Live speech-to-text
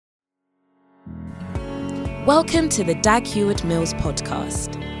Welcome to the Dag Heward-Mills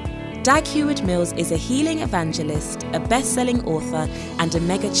podcast. Dag Heward-Mills is a healing evangelist, a best-selling author, and a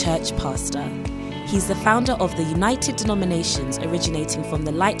mega-church pastor. He's the founder of the United Denominations, originating from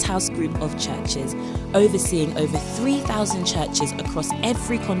the Lighthouse Group of churches, overseeing over 3,000 churches across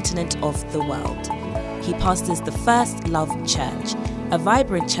every continent of the world. He pastors the First Love Church, a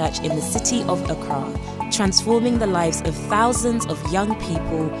vibrant church in the city of Accra, transforming the lives of thousands of young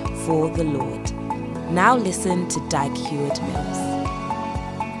people for the Lord. Now listen to Dag Heward-Mills.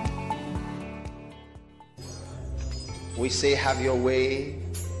 We say, have your way.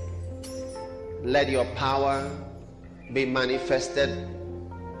 Let your power be manifested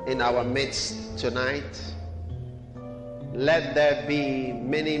in our midst tonight. Let there be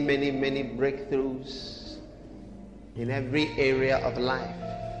many, many, many breakthroughs in every area of life.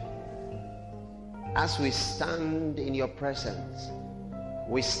 As we stand in your presence,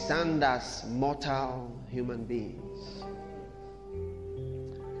 we stand as mortal human beings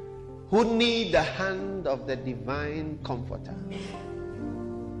who need the hand of the divine comforter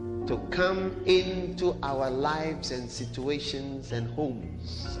to come into our lives and situations and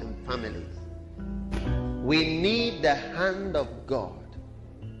homes and families. We need the hand of God.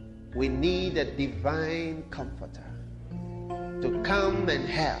 We need a divine comforter to come and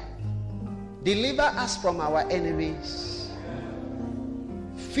help. Deliver us from our enemies.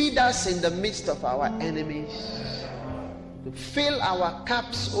 Feed us in the midst of our enemies. To fill our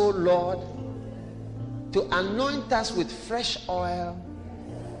cups, O Lord. To anoint us with fresh oil.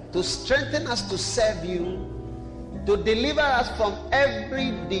 To strengthen us to serve you. To deliver us from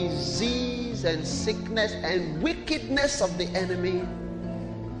every disease and sickness and wickedness of the enemy.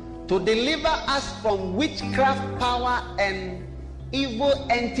 To deliver us from witchcraft power and evil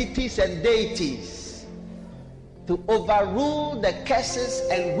entities and deities. To overrule the curses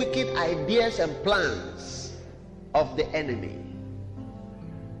and wicked ideas and plans of the enemy.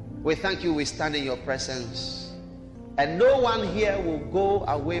 We thank you. We stand in your presence, and no one here will go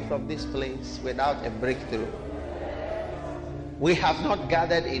away from this place without a breakthrough. We have not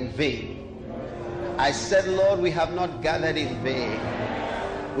gathered in vain. I said, Lord, we have not gathered in vain.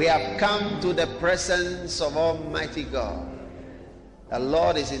 We have come to the presence of Almighty God. The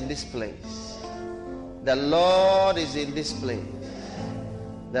Lord is in this place. The Lord is in this place.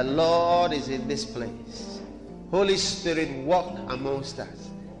 The Lord is in this place. Holy Spirit, walk amongst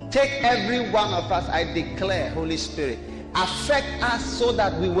us. Take every one of us, I declare, Holy Spirit, affect us so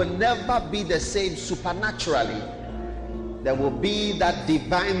that we will never be the same supernaturally. There will be that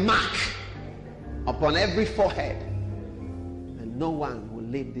divine mark upon every forehead, and no one will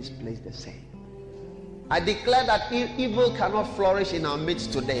leave this place the same. I declare that evil cannot flourish in our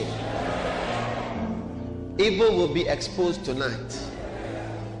midst today. Evil will be exposed tonight.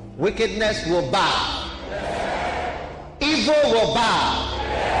 Wickedness will bow. Evil will bow.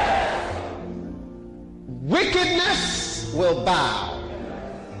 Wickedness will bow.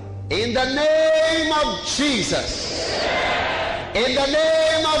 In the name of Jesus. In the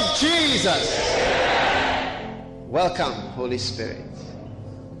name of Jesus. Welcome, Holy Spirit.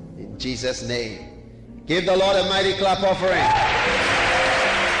 In Jesus' name. Give the Lord a mighty clap offering.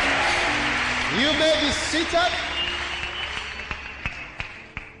 You may be seated.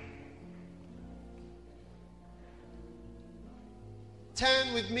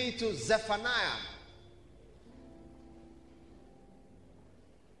 Turn with me to Zephaniah.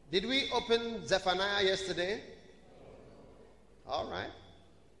 Did we open Zephaniah yesterday? All right.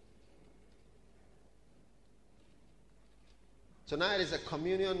 Tonight is a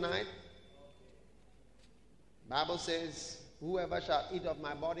communion night. Bible says, whoever shall eat of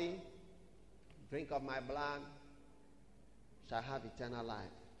my body, drink of my blood, shall have eternal life.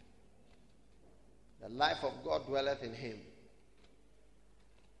 The life of God dwelleth in him.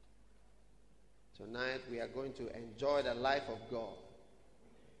 Tonight we are going to enjoy the life of God.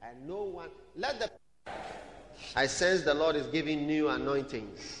 And no one, I sense the Lord is giving new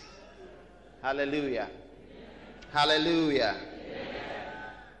anointings. Hallelujah. Hallelujah.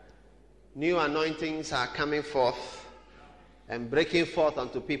 New anointings are coming forth and breaking forth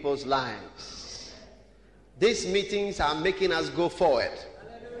onto people's lives. These meetings are making us go forward.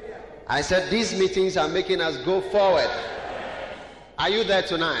 I said these meetings are making us go forward. Are you there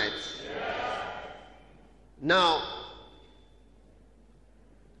tonight? Now,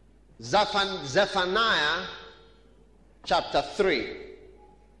 Zephaniah chapter 3.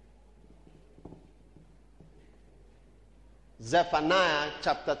 Zephaniah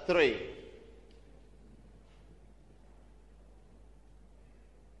chapter 3.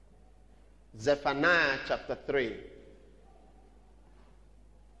 Zephaniah chapter 3.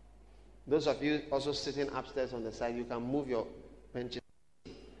 Those of you also sitting upstairs on the side, you can move your benches.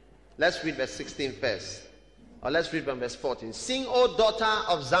 Let's read verse 16 first. Or let's read from verse 14. Sing, O daughter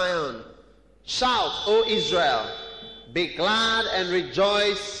of Zion. Shout, O Israel. Be glad and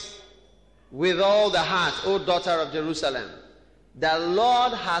rejoice with all the heart, O daughter of Jerusalem. The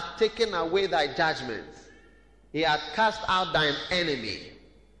Lord hath taken away thy judgments. He hath cast out thine enemy.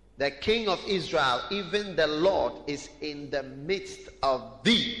 The King of Israel, even the Lord, is in the midst of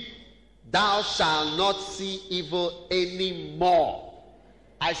thee. Thou shalt not see evil any more.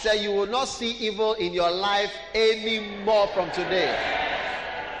 I say you will not see evil in your life anymore from today.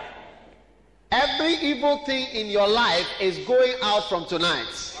 Every evil thing in your life is going out from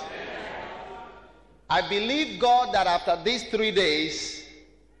tonight. I believe, God, that after these 3 days,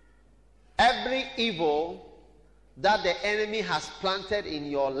 every evil that the enemy has planted in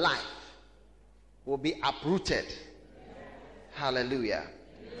your life will be uprooted. Hallelujah.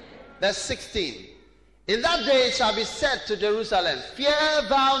 Verse 16. In that day it shall be said to Jerusalem, fear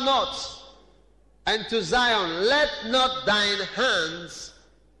thou not, and to Zion, let not thine hands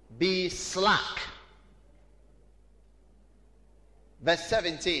be slack. Verse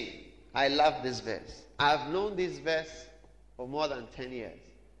 17. I love this verse. I have known this verse for more than 10 years.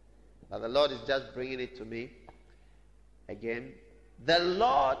 But the Lord is just bringing it to me again. The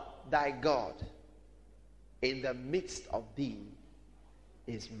Lord thy God in the midst of thee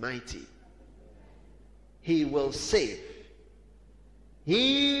is mighty. He will save.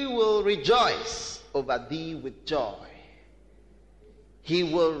 He will rejoice over thee with joy. He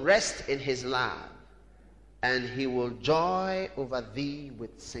will rest in his love, and he will joy over thee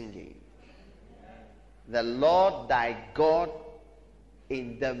with singing. The Lord thy God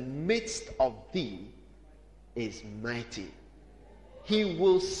in the midst of thee is mighty. He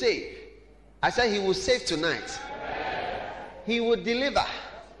will save. I said he will save tonight. He will deliver.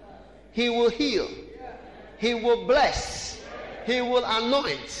 He will heal. He will bless. He will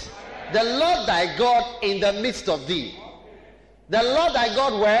anoint. The Lord thy God in the midst of thee. The Lord thy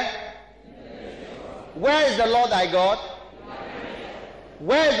God where? Where is the Lord thy God?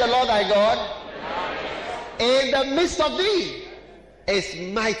 Where is the Lord thy God? In the midst of thee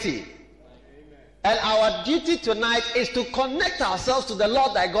is mighty. And our duty tonight is to connect ourselves to the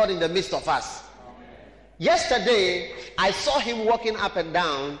Lord thy God in the midst of us. Yesterday, I saw him walking up and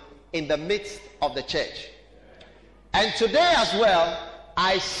down in the midst of the church. And today as well,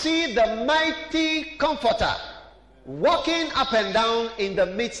 I see the mighty Comforter walking up and down in the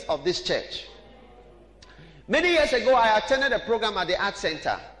midst of this church. Many years ago, I attended a program at the Art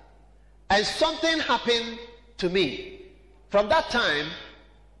Center, and something happened to me. From that time,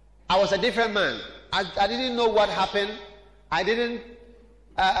 I was a different man. I didn't know what happened. I didn't,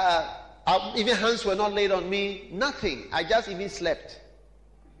 even hands were not laid on me, nothing. I just even slept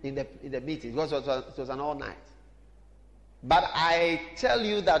in the meeting because it was an all night. But I tell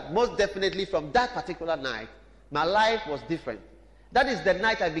you that most definitely from that particular night, my life was different. That is the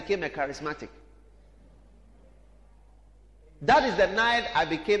night I became a charismatic. That is the night I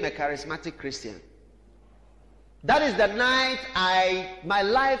became a charismatic Christian. That is the night my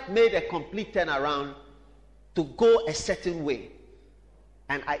life made a complete turnaround to go a certain way.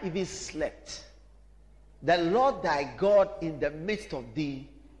 And I even slept. The Lord thy God in the midst of thee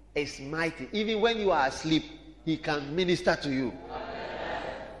is mighty. Even when you are asleep, he can minister to you.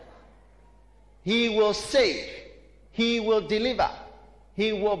 He will save. He will deliver.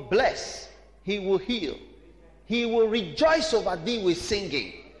 He will bless. He will heal. He will rejoice over thee with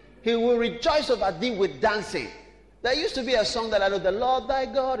singing. He will rejoice over thee with dancing. There used to be a song that I know, the Lord thy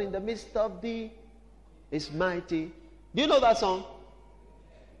God in the midst of thee is mighty. Do you know that song?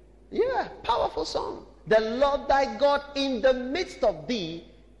 Yeah, powerful song. The Lord thy God in the midst of thee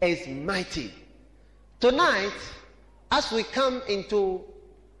is mighty. Tonight, as we come into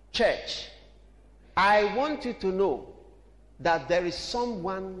church, I want you to know that there is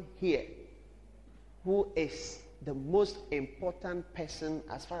someone here who is the most important person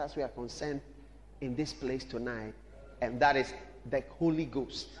as far as we are concerned in this place tonight, and that is the Holy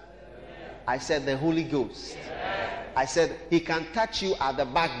Ghost. I said the Holy Ghost. I said he can touch you at the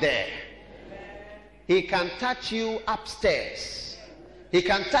back there. He can touch you upstairs. He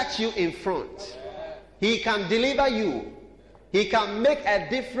can touch you in front. He can deliver you. He can make a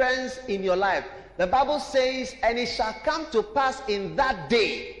difference in your life. The Bible says, and it shall come to pass in that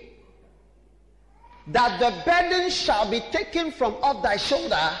day that the burden shall be taken from off thy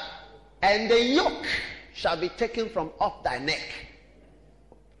shoulder, and the yoke shall be taken from off thy neck.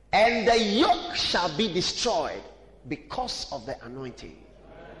 And the yoke shall be destroyed because of the anointing.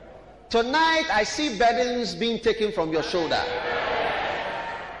 Tonight I see burdens being taken from your shoulder.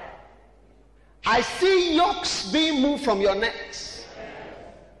 I see yokes being moved from your necks.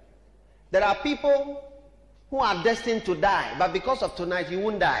 There are people who are destined to die, but because of tonight, you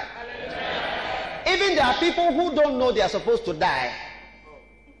won't die. Even there are people who don't know they are supposed to die,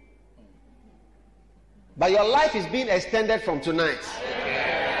 but your life is being extended from tonight.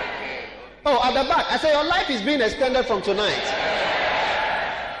 Oh, at the back, I say your life is being extended from tonight.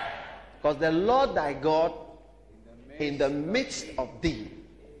 Because the Lord thy God in the midst of thee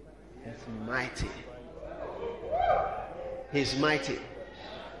is mighty. He's mighty.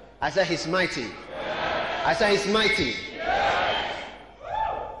 I said he's mighty. I said he's mighty.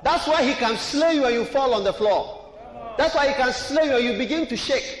 That's why he can slay you and you fall on the floor. That's why he can slay you and you begin to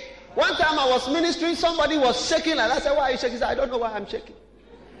shake. One time I was ministering, somebody was shaking like that. I said, why are you shaking? He said, I don't know why I'm shaking.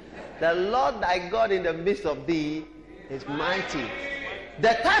 The Lord thy God in the midst of thee is mighty.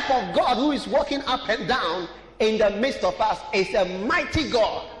 The type of God who is walking up and down in the midst of us is a mighty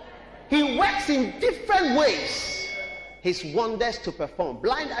God. He works in different ways. His wonders to perform.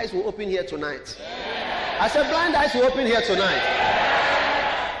 Blind eyes will open here tonight. I said blind eyes will open here tonight.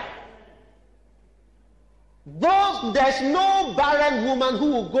 Though there's no barren woman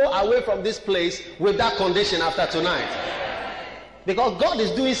who will go away from this place with that condition after tonight. Because God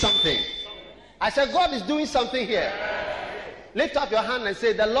is doing something. I said God is doing something here. Lift up your hand and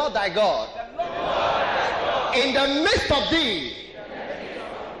say, the Lord thy God, in the midst of thee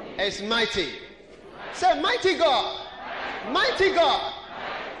is mighty. Say, mighty God, mighty God,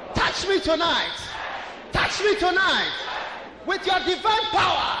 touch me tonight. Touch me tonight with your divine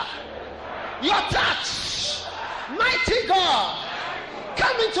power. Your touch. Mighty God,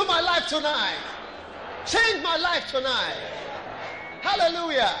 come into my life tonight. Change my life tonight.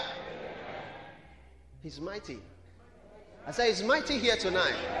 Hallelujah. He's mighty. I say he's mighty here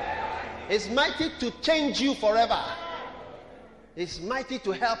tonight. He's mighty to change you forever. He's mighty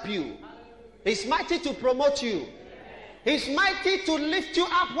to help you. He's mighty to promote you. He's mighty to lift you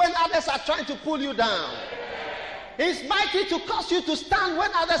up when others are trying to pull you down. He's mighty to cause you to stand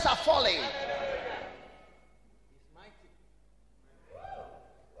when others are falling. He's mighty.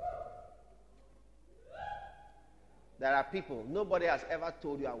 There are people, nobody has ever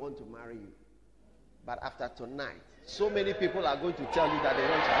told you, I want to marry you. But after tonight, so many people are going to tell you that they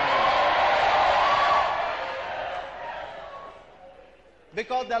want to marry you.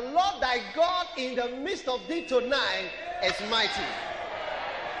 Because the Lord thy God in the midst of thee tonight is mighty.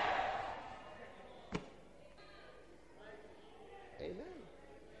 Amen.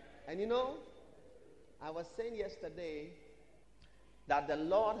 And you know, I was saying yesterday that the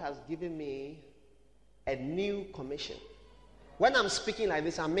Lord has given me a new commission. When I'm speaking like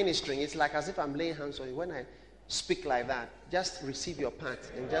this, I'm ministering. It's like as if I'm laying hands on you. When I speak like that, just receive your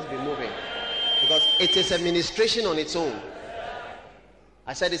part and just be moving. Because it is a ministration on its own.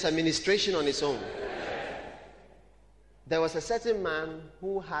 I said it's a ministration on its own. There was a certain man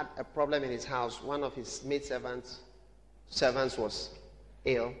who had a problem in his house. One of his maid servants was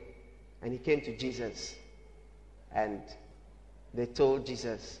ill, and he came to Jesus. And they told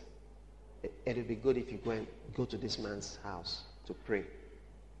Jesus, it would be good if you go to this man's house to pray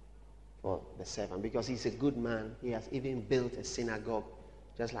for the servant, because he's a good man. He has even built a synagogue,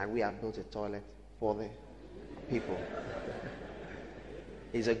 just like we have built a toilet for the people.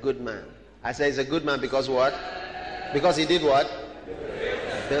 He's a good man. I say he's a good man because what? Because he did what?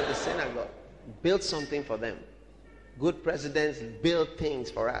 Built a synagogue. Built something for them. Good presidents build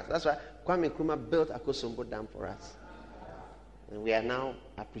things for us. That's why Kwame Nkrumah built Akosombo Dam for us. And we are now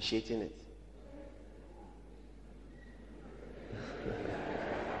appreciating it.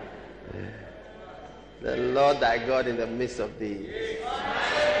 The Lord thy God in the midst of thee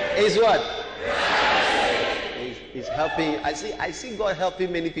is what? He's helping. I see God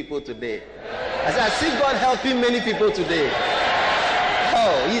helping many people today. I see God helping many people today.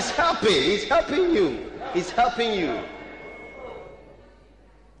 Oh, he's helping. He's helping you. He's helping you.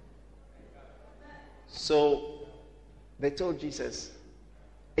 So they told Jesus,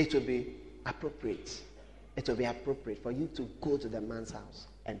 it will be appropriate. It will be appropriate for you to go to the man's house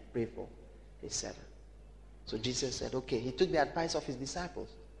and pray for his servant. So Jesus said, okay. He took the advice of his disciples.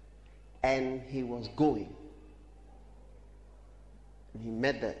 And he was going. And he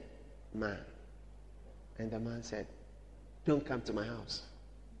met the man. And the man said, don't come to my house.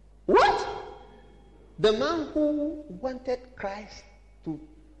 What? The man who wanted Christ to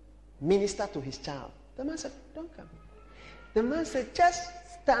minister to his child. The man said, don't come. The man said, just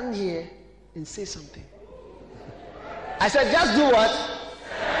stand here and say something. I said, just do what?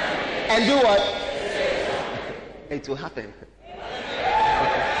 And do what? It will happen.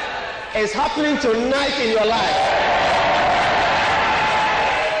 It's happening tonight in your life.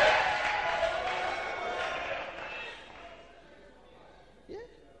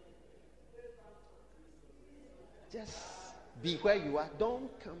 Be where you are. Don't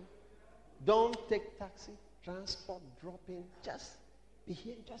come. Don't take taxi, transport, drop in. Just be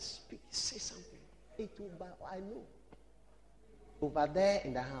here. Just speak. Say something. It will be, I know. Over there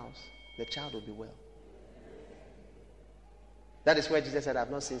in the house, the child will be well. That is where Jesus said, I've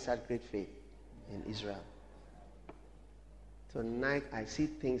not seen such great faith in Israel. Tonight, I see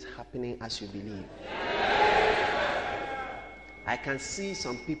things happening as you believe. I can see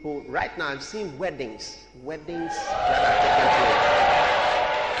some people, right now I'm seeing weddings that are taking place.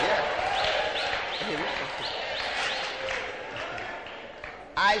 Yeah.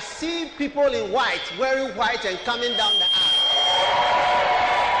 I see people in white, wearing white and coming down the aisle.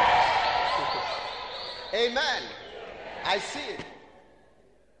 Amen. I see it.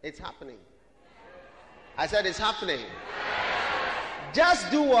 It's happening. I said it's happening. Just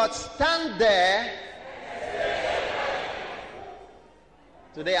do what? Stand there.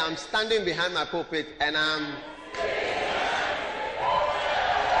 Today I'm standing behind my pulpit and I'm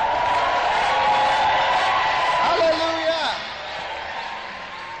hallelujah.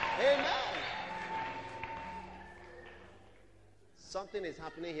 Amen. Something is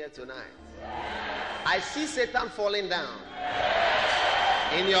happening here tonight. I see Satan falling down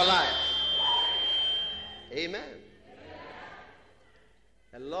in your life. Amen.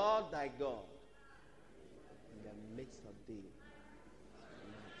 The Lord thy God in the midst of thee.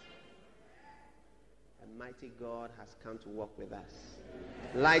 The mighty God has come to walk with us.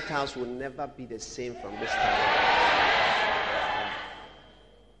 Lighthouse will never be the same from this time.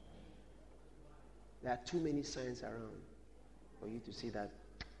 There are too many signs around for you to see that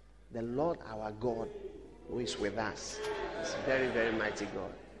the Lord our God who is with us is very, very mighty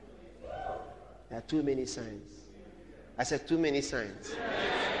God. There are too many signs. I said too many signs.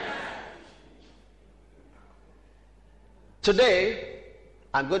 Today,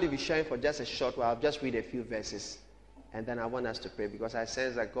 I'm going to be sharing for just a short while. I'll just read a few verses and then I want us to pray because I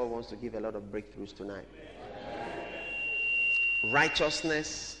sense that God wants to give a lot of breakthroughs tonight.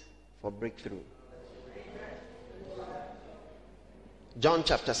 Righteousness for breakthrough. John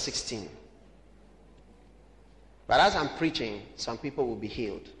chapter 16. But as I'm preaching, some people will be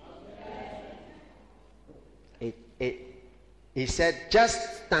healed. He said,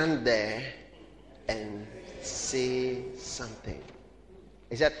 just stand there and say something.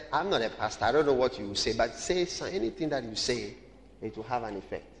 He said, I'm not a pastor. I don't know what you will say, but say anything that you say, it will have an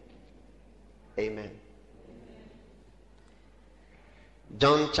effect. Amen.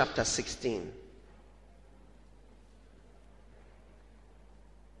 John chapter 16.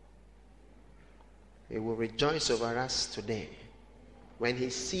 He will rejoice over us today. When he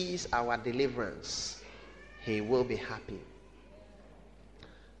sees our deliverance, he will be happy.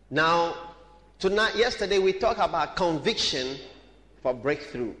 Now, yesterday we talked about conviction for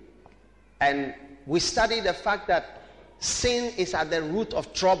breakthrough. And we studied the fact that sin is at the root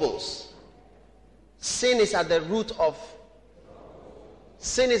of troubles. Sin is at the root of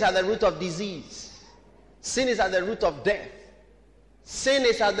disease. Sin is at the root of death. Sin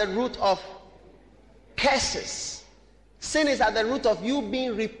is at the root of curses. Sin is at the root of you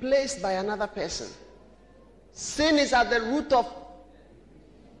being replaced by another person. Sin is at the root of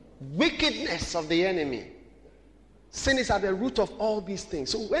wickedness of the enemy. Sin is at the root of all these things.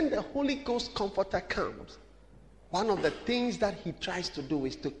 So when the Holy Ghost Comforter comes, one of the things that he tries to do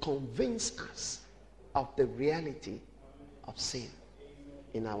is to convince us of the reality of sin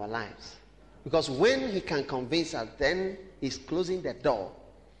in our lives. Because when he can convince us, then he's closing the door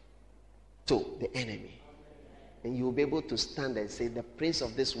to the enemy. And you will be able to stand and say, the prince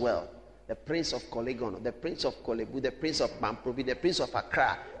of this world, the prince of Kolegono, the prince of Kolebu, the prince of Bamprobi, the prince of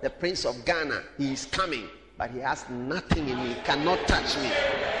Accra, the prince of Ghana, he is coming, but he has nothing in me, he cannot touch me.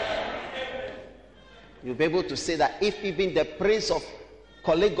 You'll be able to say that if even the prince of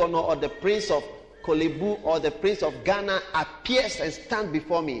Kolegono or the prince of Kolebu or the prince of Ghana appears and stands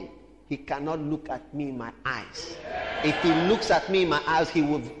before me, he cannot look at me in my eyes. If he looks at me in my eyes, he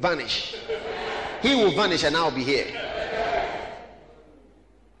will vanish. He will vanish and I'll be here.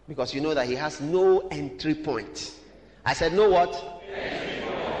 Because you know that he has no entry point. I said, no what? Entry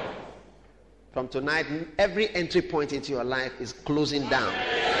point. From tonight, every entry point into your life is closing down.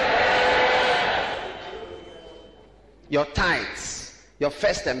 Your tithes, your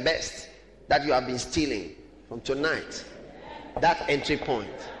first and best that you have been stealing, from tonight, that entry point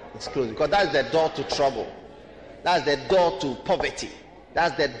is closing. Because that's the door to trouble. That's the door to poverty.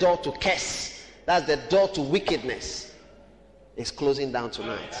 That's the door to curse. That's the door to wickedness. Is closing down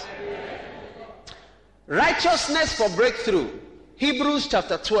tonight. Righteousness for breakthrough. Hebrews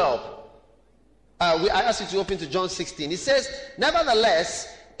chapter 12. I ask you to open to John 16. It says,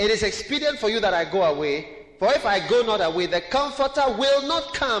 nevertheless, it is expedient for you that I go away, For if I go not away, the Comforter will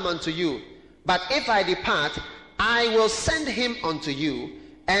not come unto you. But if I depart, I will send him unto you.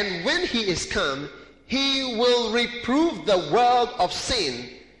 And when he is come, he will reprove the world of sin,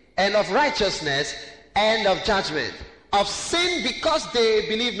 and of righteousness, and of judgment. Of sin, because they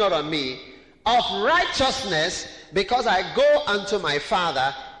believe not on me. Of righteousness, because I go unto my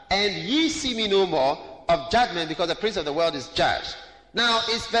Father, and ye see me no more. Of judgment, because the prince of the world is judged. Now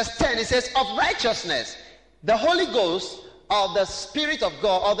it's verse 10. It says, of righteousness, the Holy Ghost, or the Spirit of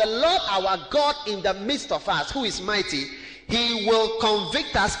God, or the Lord our God in the midst of us, who is mighty, he will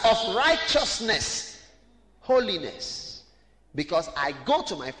convict us of righteousness, holiness. Because I go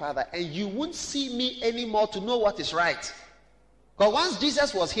to my Father, and you won't see me anymore to know what is right. Because once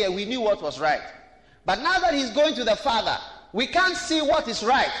Jesus was here, we knew what was right. But now that he's going to the Father, we can't see what is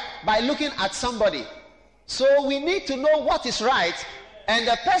right by looking at somebody. So we need to know what is right, and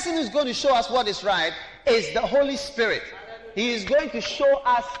the person who's going to show us what is right is the Holy Spirit. He is going to show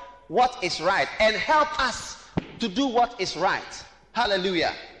us what is right and help us to do what is right.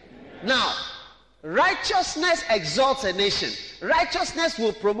 Hallelujah. Now, righteousness exalts a nation. Righteousness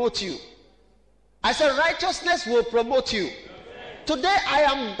will promote you. I said righteousness will promote you. Today I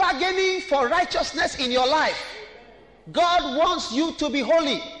am bargaining for righteousness in your life. God wants you to be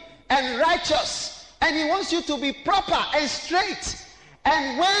holy and righteous. And he wants you to be proper and straight.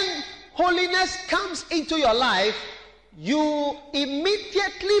 And when holiness comes into your life, you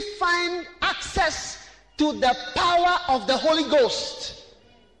immediately find access to the power of the Holy Ghost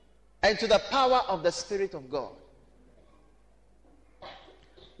and to the power of the Spirit of God.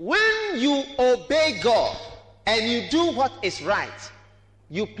 When you obey God and you do what is right,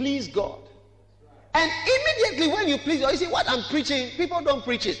 you please God. And immediately when you please God, you see what I'm preaching, people don't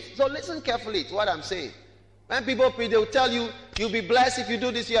preach it. So listen carefully to what I'm saying. When people preach, they will tell you, you'll be blessed if you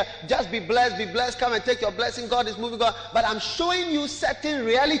do this here. Just be blessed, come and take your blessing. God is moving God. But I'm showing you certain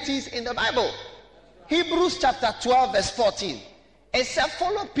realities in the Bible. Hebrews chapter 12 verse 14. It said,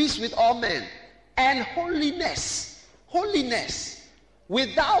 follow peace with all men and holiness. Holiness,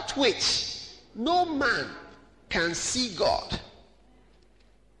 without which no man can see God.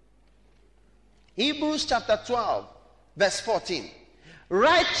 Hebrews chapter 12 verse 14.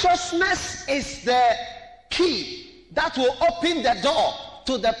 Righteousness is the key that will open the door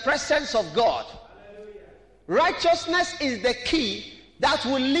to the presence of God. Hallelujah. Righteousness is the key that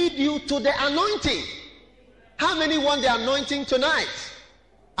will lead you to the anointing. How many want the anointing tonight?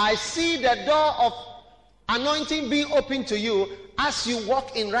 I see the door of anointing being opened to you as you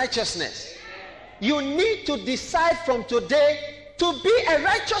walk in righteousness. You need to decide from today to be a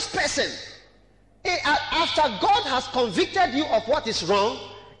righteous person. After God has convicted you of what is wrong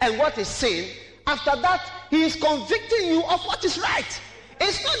and what is sin, after that he is convicting you of what is right.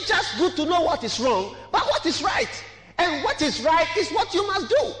 It's not just good to know what is wrong, but what is right. And what is right is what you must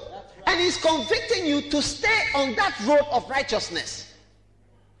do. And he's convicting you to stay on that road of righteousness.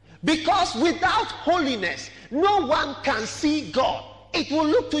 Because without holiness, no one can see God. It will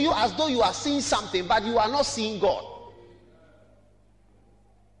look to you as though you are seeing something, but you are not seeing God.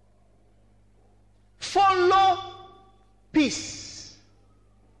 Follow peace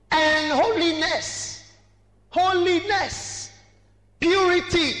and holiness. Holiness,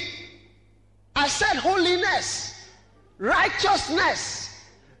 purity. I said holiness, righteousness.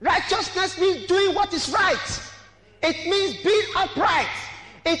 Righteousness means doing what is right. It means being upright.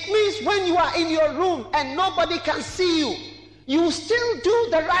 It means when you are in your room and nobody can see you, you still do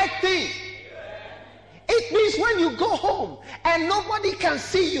the right thing. It means when you go home and nobody can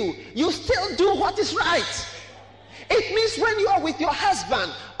see you, you still do what is right. It means when you are with your husband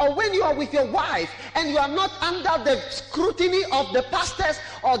or when you are with your wife and you are not under the scrutiny of the pastors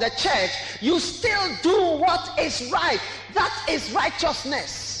or the church, you still do what is right. That is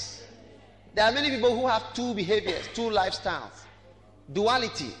righteousness. There are many people who have two behaviors, two lifestyles,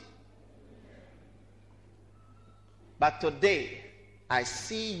 duality. But today, I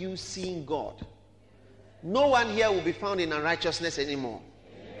see you seeing God. No one here will be found in unrighteousness anymore.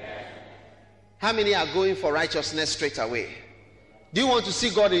 Amen. How many are going for righteousness straight away? Do you want to see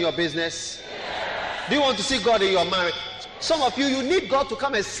God in your business? Yes. Do you want to see God in your marriage? Some of you, you need God to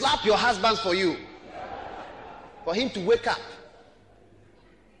come and slap your husbands for you. For him to wake up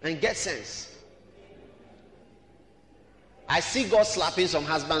and get sense. I see God slapping some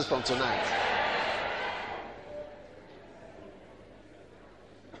husbands from tonight.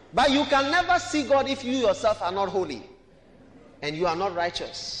 But you can never see God if you yourself are not holy and you are not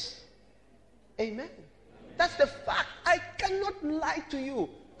righteous. Amen. That's the fact. I cannot lie to you.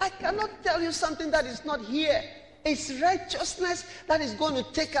 I cannot tell you something that is not here It's righteousness that is going to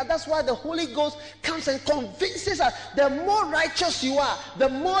take us. That's why the Holy Ghost comes and convinces us. The more righteous you are, the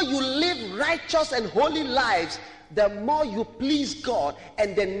more you live righteous and holy lives, the more you please God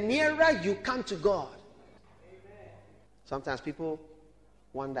and the nearer you come to God. Amen. Sometimes people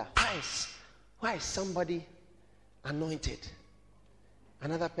wonder, why is somebody anointed?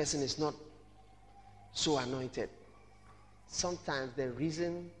 Another person is not so anointed. Sometimes the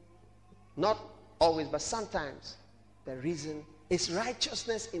reason, not always, but sometimes the reason is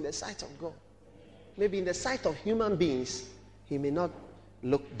righteousness in the sight of God. Maybe in the sight of human beings, he may not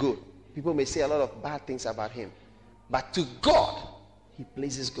look good. People may say a lot of bad things about him. But to God, he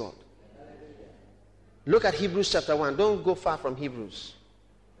pleases God. Look at Hebrews chapter 1. Don't go far from Hebrews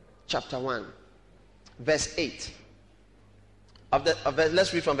chapter 1, verse 8.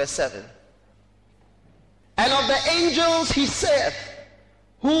 Let's read from verse 7. And of the angels he saith,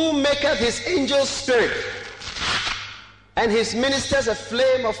 who maketh his angels spirit, and his ministers a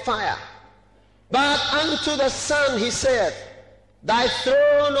flame of fire. But unto the Son he saith, thy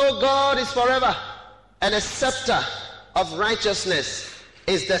throne, O God, is forever, and a scepter of righteousness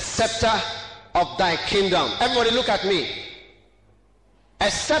is the scepter of thy kingdom. Everybody look at me. A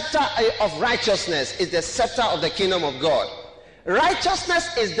scepter of righteousness is the scepter of the kingdom of God.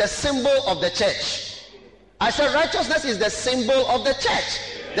 Righteousness is the symbol of the church. I said righteousness is the symbol of the church.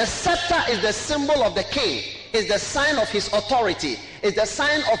 The scepter is the symbol of the king. It's the sign of his authority. It's the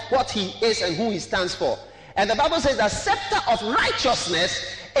sign of what he is and who he stands for. And the Bible says the scepter of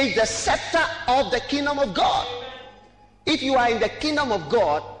righteousness is the scepter of the kingdom of God. If you are in the kingdom of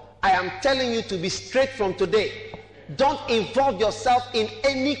God, I am telling you to be straight from today. Don't involve yourself in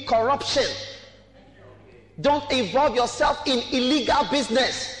any corruption. Don't involve yourself in illegal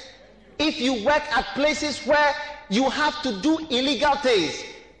business. If you work at places where you have to do illegal things,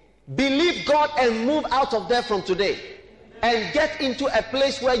 believe God and move out of there from today. And get into a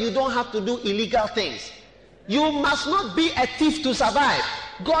place where you don't have to do illegal things. You must not be a thief to survive.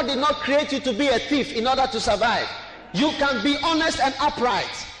 God did not create you to be a thief in order to survive. You can be honest and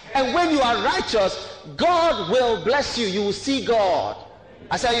upright. And when you are righteous, God will bless you. You will see God.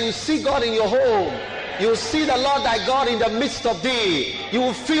 I said you will see God in your home. You will see the Lord thy God in the midst of thee. You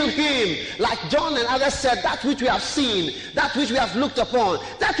will feel him. Like John and others said, that which we have seen, that which we have looked upon,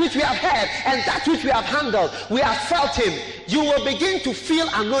 that which we have heard, and that which we have handled, we have felt him. You will begin to feel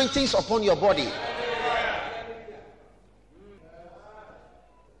anointings upon your body.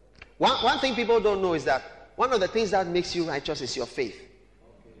 One thing people don't know is that one of the things that makes you righteous is your faith.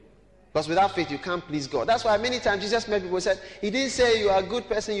 Because without faith, you can't please God. That's why many times Jesus met people who said, he didn't say you are a good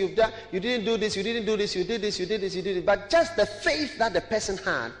person, you didn't do this, you didn't do this, you did this, you did this, you did it. But just the faith that the person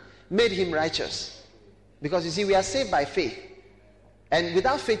had made him righteous. Because you see, we are saved by faith. And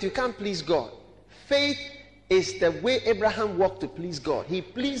without faith, you can't please God. Faith is the way Abraham walked to please God. He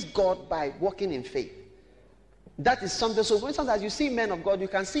pleased God by walking in faith. That is something. So when sometimes you see men of God, you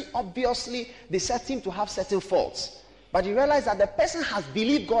can see obviously they seem to have certain faults. But you realize that the person has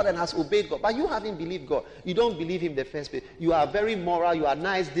believed God and has obeyed God. But you haven't believed God. You don't believe him in the first place. You are very moral, you are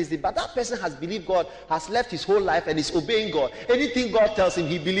nice, this. But that person has believed God, has left his whole life and is obeying God. Anything God tells him,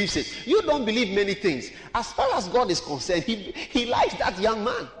 he believes it. You don't believe many things. As far as God is concerned, he likes that young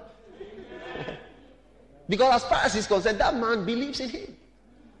man. Because as far as he's concerned, that man believes in him.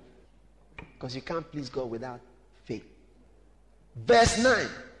 Because you can't please God without faith. Verse 9.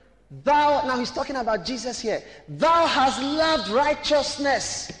 Thou, now he's talking about Jesus here. Thou hast loved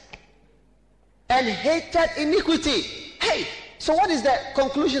righteousness and hated iniquity. Hey, so what is the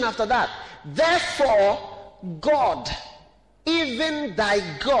conclusion after that? Therefore, God, even thy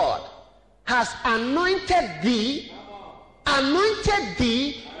God, has anointed thee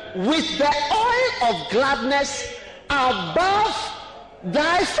with the oil of gladness above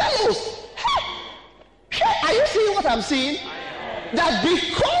thy fellows. Hey, are you seeing what I'm seeing? That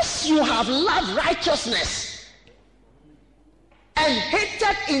because you have loved righteousness and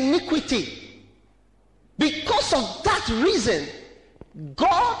hated iniquity, because of that reason,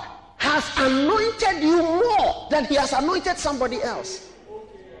 God has anointed you more than he has anointed somebody else.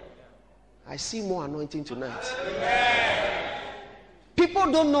 I see more anointing tonight. People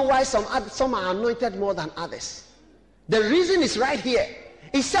don't know why some are anointed more than others. The reason is right here.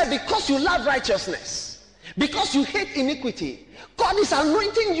 He said because you love righteousness, because you hate iniquity, God is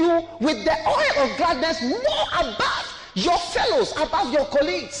anointing you with the oil of gladness more above your fellows, above your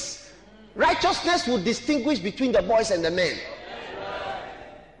colleagues. Righteousness will distinguish between the boys and the men.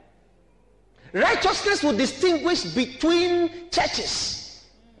 Righteousness will distinguish between churches.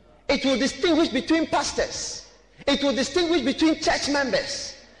 It will distinguish between pastors. It will distinguish between church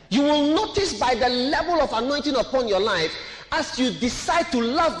members. You will notice by the level of anointing upon your life as you decide to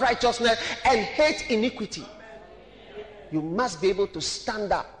love righteousness and hate iniquity. You must be able to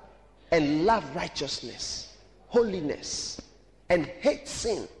stand up and love righteousness, holiness, and hate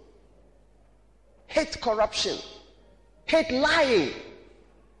sin, hate corruption, hate lying.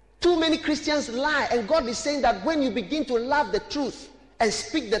 Too many Christians lie, and God is saying that when you begin to love the truth and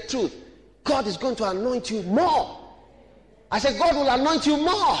speak the truth, God is going to anoint you more. I said, God will anoint you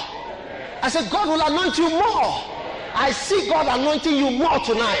more. I said, God will anoint you more. I see God anointing you more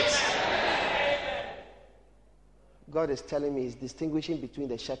tonight. God is telling me he's distinguishing between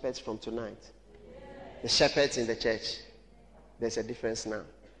the shepherds from tonight. The shepherds in the church. There's a difference now.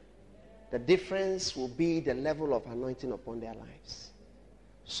 The difference will be the level of anointing upon their lives.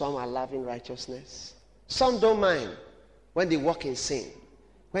 Some are loving righteousness. Some don't mind when they walk in sin,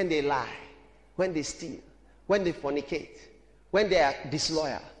 when they lie, when they steal, when they fornicate, when they are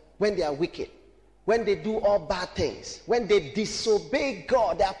disloyal, when they are wicked, when they do all bad things, when they disobey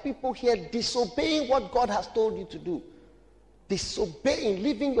God. There are people here disobeying what God has told you to do. Disobeying,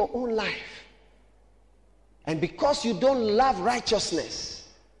 living your own life. And because you don't love righteousness,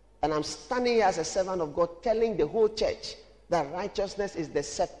 and I'm standing here as a servant of God telling the whole church that righteousness is the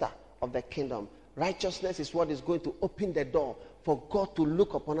scepter of the kingdom. Righteousness is what is going to open the door for God to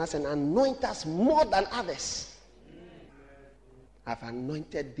look upon us and anoint us more than others. I've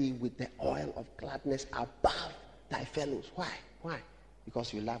anointed thee with the oil of gladness above thy fellows. Why? Why?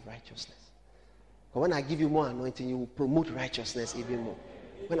 Because you love righteousness. But when I give you more anointing, you will promote righteousness even more.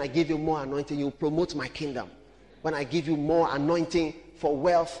 When I give you more anointing, you will promote my kingdom. When I give you more anointing for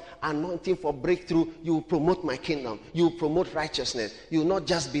wealth, anointing for breakthrough, you will promote my kingdom. You will promote righteousness. You will not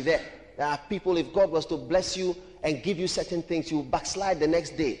just be there. There are people, if God was to bless you and give you certain things, you will backslide the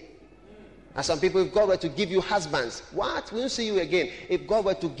next day. And some people, if God were to give you husbands, what? We won't see you again. If God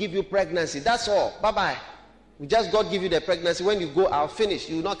were to give you pregnancy, that's all. Bye-bye. Just God give you the pregnancy. When you go out, finish.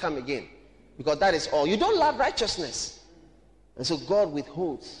 You will not come again. Because that is all. You don't love righteousness. And so God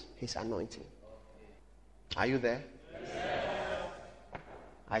withholds his anointing. Are you there? Yes.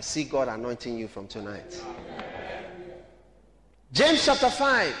 I see God anointing you from tonight. James chapter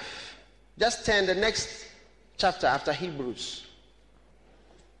 5. Just turn the next chapter after Hebrews.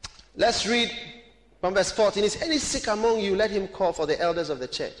 Let's read from verse 14. Is any sick among you? Let him call for the elders of the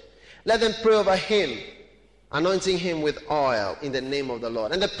church. Let them pray over him, anointing him with oil in the name of the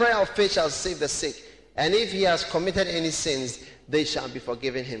Lord. And the prayer of faith shall save the sick. And if he has committed any sins, they shall be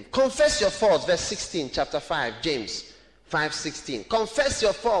forgiven him. Confess your faults. Verse 16, chapter 5, James 5:16. Confess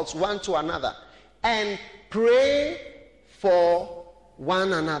your faults one to another and pray for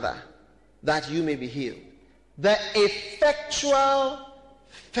one another that you may be healed. The effectual,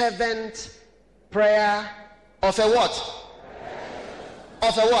 fervent prayer of a what?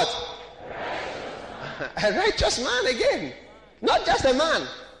 Of a what? A righteous man again. Not just a man.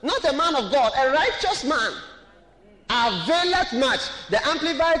 Not a man of God. A righteous man. Availeth much. The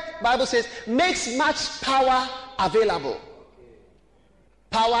Amplified Bible says, makes much power available.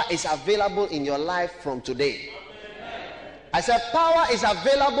 Power is available in your life from today. I said power is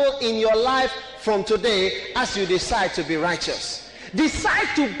available in your life from today as you decide to be righteous. Decide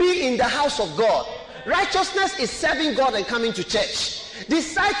to be in the house of God. Righteousness is serving God and coming to church.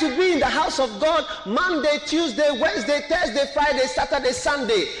 Decide to be in the house of God Monday, Tuesday, Wednesday, Thursday, Friday, Saturday,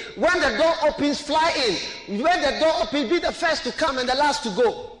 Sunday. When the door opens, fly in. When the door opens, be the first to come and the last to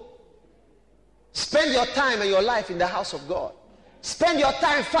go. Spend your time and your life in the house of God. Spend your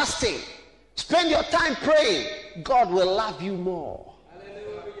time fasting. Spend your time praying. God will love you more.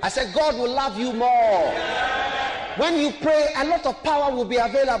 I said God will love you more. When you pray, a lot of power will be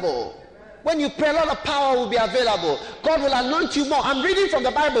available. When you pray, a lot of power will be available. God will anoint you more. I'm reading from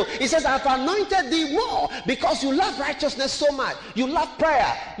the Bible. It says, I've anointed thee more because you love righteousness so much. You love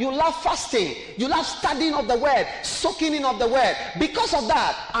prayer. You love fasting. You love studying of the word, soaking in of the word. Because of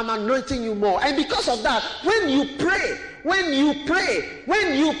that, I'm anointing you more. And because of that, when you pray,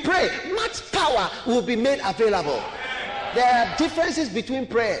 much power will be made available. There are differences between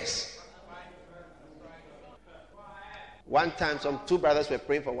prayers. One time, two brothers were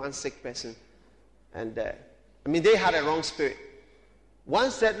praying for one sick person. And, they had a wrong spirit.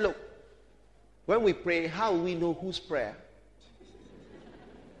 One said, look, when we pray, how will we know whose prayer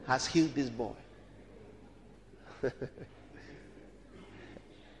has healed this boy?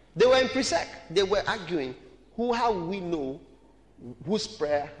 They were in Presec. They were arguing, how will we know whose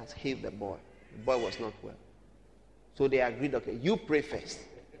prayer has healed the boy? The boy was not well. So they agreed, okay, you pray first.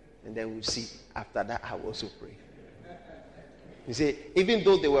 And then we'll see. After that, I will also pray. You see, even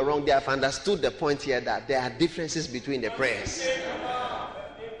though they were wrong, they have understood the point here that there are differences between the prayers.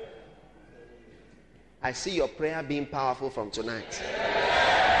 I see your prayer being powerful from tonight.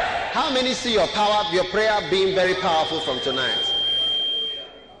 How many see your prayer being very powerful from tonight?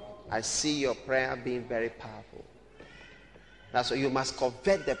 I see your prayer being very powerful. That's why you must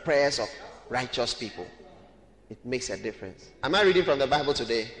covet the prayers of righteous people. It makes a difference. Am I reading from the Bible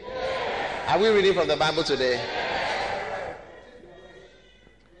today? Are we reading from the Bible today?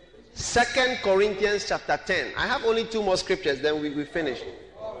 2 Corinthians chapter 10. I have only 2 more scriptures, then we finish.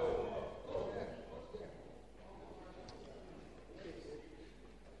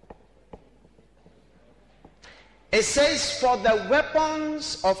 It says, for the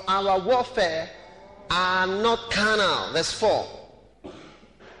weapons of our warfare are not carnal. Verse 4.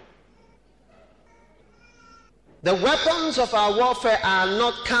 The weapons of our warfare are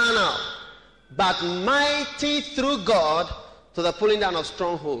not carnal, but mighty through God to the pulling down of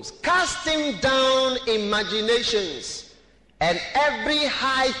strongholds, casting down imaginations and every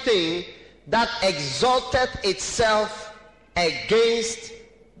high thing that exalteth itself against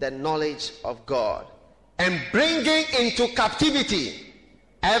the knowledge of God, and bringing into captivity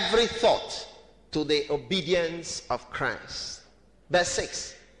every thought to the obedience of Christ. Verse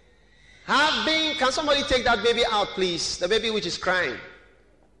 6. Can somebody take that baby out, please? The baby which is crying.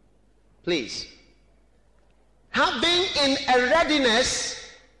 Please. Having in a readiness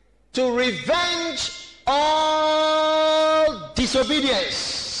to revenge all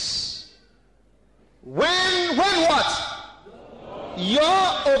disobedience. When what?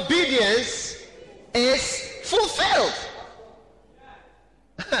 Your obedience is fulfilled.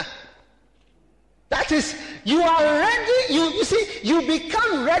 That is, you are ready. You see, you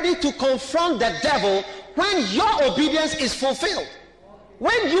become ready to confront the devil when your obedience is fulfilled.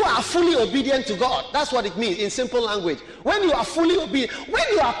 When you are fully obedient to God, that's what it means in simple language. When you are fully obedient, when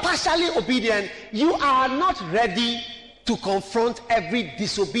you are partially obedient, you are not ready to confront every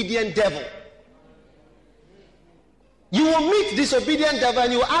disobedient devil. You will meet disobedient devil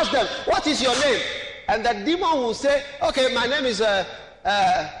and you ask them, what is your name? And the demon will say, okay, my name is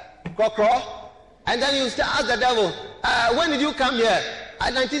Kokro. And then you ask the devil, when did you come here?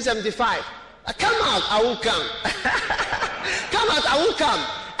 1975. Come out, I will come. Come out, I will come.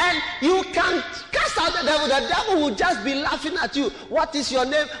 And you can cast out the devil. The devil will just be laughing at you. What is your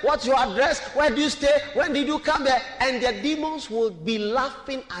name? What's your address? Where do you stay? When did you come here? And the demons will be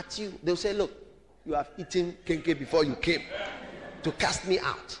laughing at you. They'll say, look, you have eaten kenke before you came to cast me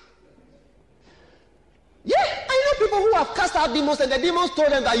out. Yeah, I know people who have cast out demons, and the demons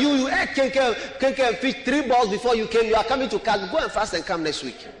told them that you ate kenke and fish 3 balls before you came. You are coming to cast. Go and fast and come next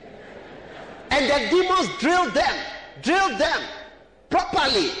week. And the demons drilled them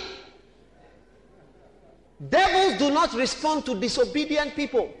properly. Devils do not respond to disobedient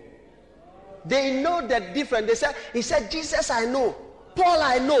people. They know the difference. He said, Jesus I know, Paul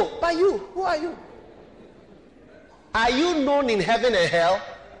I know, but you, who are you? Are you known in heaven and hell?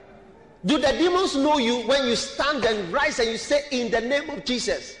 Do the demons know you when you stand and rise and you say, in the name of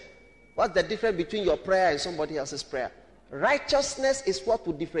Jesus? What's the difference between your prayer and somebody else's prayer? Righteousness is what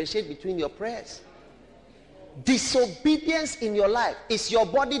will differentiate between your prayers. Disobedience in your life. Is your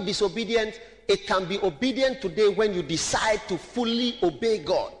body disobedient? It can be obedient today when you decide to fully obey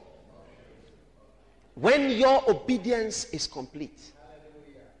God. When your obedience is complete.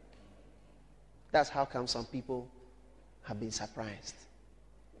 That's how come some people have been surprised.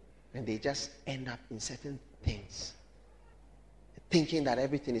 And they just end up in certain things, thinking that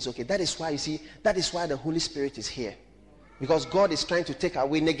everything is okay. That is why, you see, that is why the Holy Spirit is here. Because God is trying to take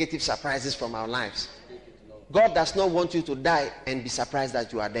away negative surprises from our lives. God does not want you to die and be surprised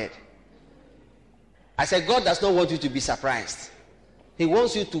that you are dead. I said, God does not want you to be surprised. He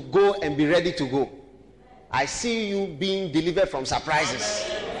wants you to go and be ready to go. I see you being delivered from surprises.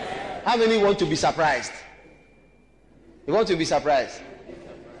 How many want to be surprised? You want to be surprised?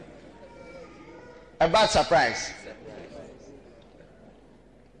 A bad surprise.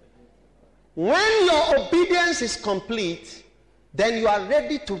 When your obedience is complete, then you are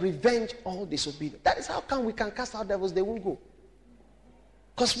ready to revenge all disobedience. That is how come we can cast out devils, they won't go.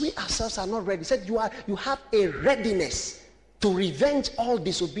 Because we ourselves are not ready. He said you have a readiness to revenge all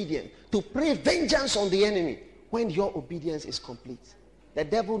disobedience, to pray vengeance on the enemy when your obedience is complete. The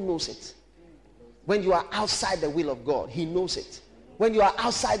devil knows it. When you are outside the will of God, he knows it. When you are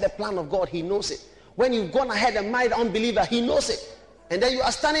outside the plan of God, he knows it. When you've gone ahead and married an unbeliever, he knows it. And then you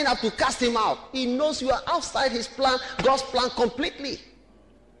are standing up to cast him out. He knows you are outside his plan, God's plan completely.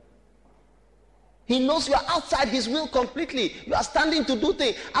 He knows you are outside his will completely. You are standing to do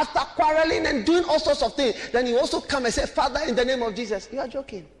things. After quarreling and doing all sorts of things, then you also come and say, Father, in the name of Jesus. You are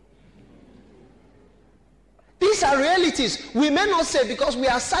joking. These These are realities. We may not say, because we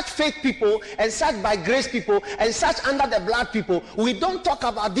are such faith people and such by grace people and such under the blood people, we don't talk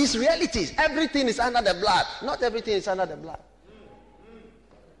about these realities. Everything is under the blood. Not everything is under the blood.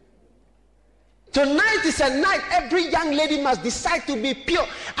 Tonight is a night every young lady must decide to be pure.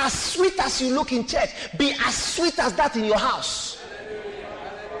 As sweet as you look in church, be as sweet as that in your house.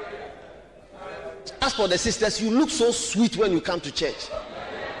 As for the sisters, you look so sweet when you come to church.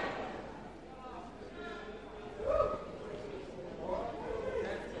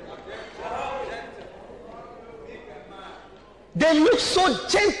 They look so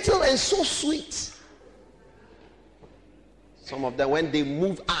gentle and so sweet. Some of them, when they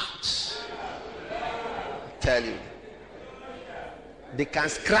move out, I tell you, they can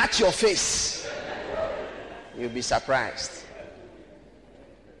scratch your face. You'll be surprised.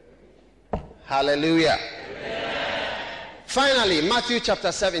 Hallelujah. Finally, Matthew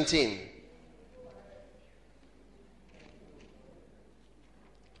chapter 17.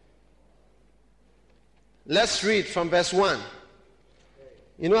 Let's read from verse 1.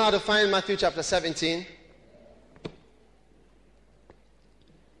 You know how to find Matthew chapter 17?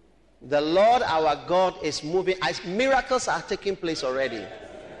 The Lord our God is moving. Miracles are taking place already.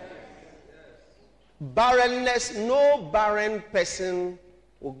 Barrenness, no barren person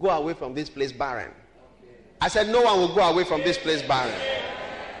will go away from this place barren. I said no one will go away from this place barren.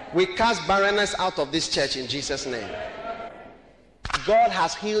 We cast barrenness out of this church in Jesus' name. God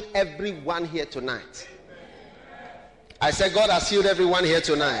has healed everyone here tonight. I said God has healed everyone here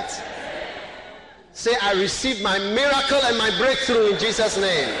tonight. Say, I receive my miracle and my breakthrough in Jesus'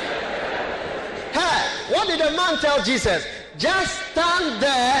 name. Hey, what did the man tell Jesus? Just stand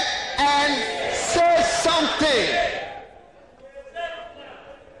there and say something.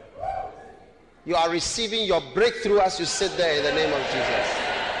 You are receiving your breakthrough as you sit there in the name of Jesus.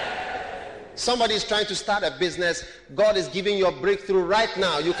 Somebody is trying to start a business. God is giving you a breakthrough right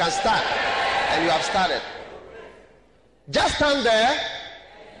now. You can start. And you have started. Just stand there.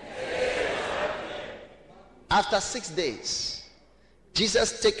 After 6 days,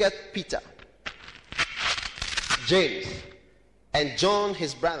 Jesus taketh Peter, James, and John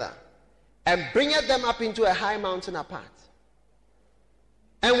his brother, and bringeth them up into a high mountain apart,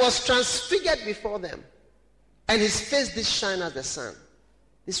 and was transfigured before them, and his face did shine as the sun.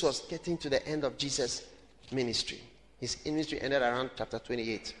 This was getting to the end of Jesus' ministry. His ministry ended around chapter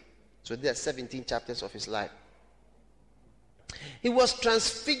 28. So there are 17 chapters of his life. He was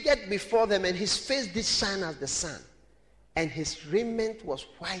transfigured before them, and his face did shine as the sun, and his raiment was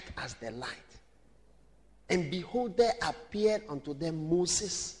white as the light. And behold, there appeared unto them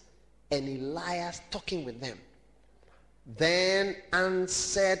Moses and Elias talking with them. Then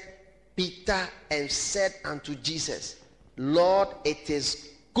answered Peter and said unto Jesus, Lord, it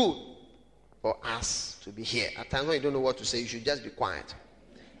is good for us to be here. At times when you don't know what to say, you should just be quiet.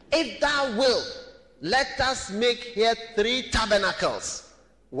 If thou wilt, let us make here 3 tabernacles,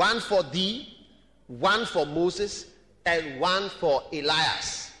 one for thee, one for Moses, and one for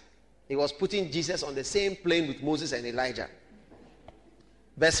Elias. He was putting Jesus on the same plane with Moses and Elijah.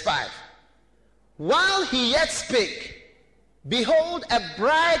 Verse 5. While he yet spake, behold, a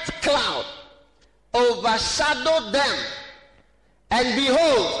bright cloud overshadowed them, and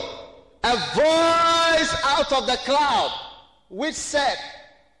behold, a voice out of the cloud which said,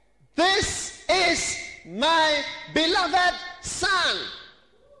 This is my beloved Son,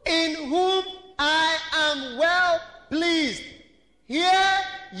 in whom I am well pleased. Hear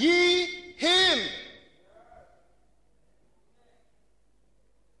ye him.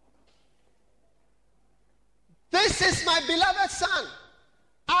 This is my beloved Son.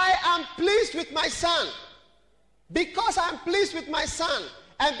 I am pleased with my Son. Because I am pleased with my Son,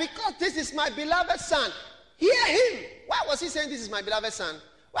 and because this is my beloved Son, hear him. Why was he saying this is my beloved Son?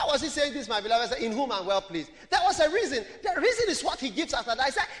 Why was he saying this, my beloved Son, in whom I'm well pleased? There was a reason. The reason is what he gives after that.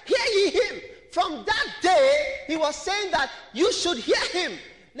 He said, hear ye him. From that day, he was saying that you should hear him.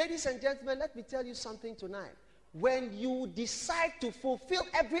 Ladies and gentlemen, let me tell you something tonight. When you decide to fulfill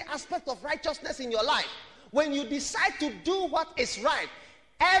every aspect of righteousness in your life, when you decide to do what is right,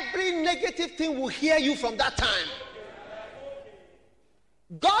 every negative thing will hear you from that time.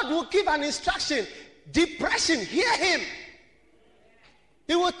 God will give an instruction. Depression, hear him.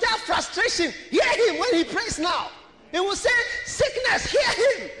 He will tell frustration, hear him when he prays now. He will say sickness, hear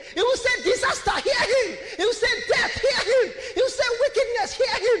him. He will say disaster, hear him. He will say death, hear him. He will say wickedness,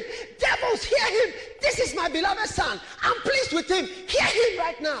 hear him. Devils, hear him. This is my beloved Son. I'm pleased with him. Hear him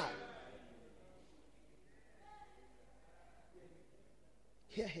right now.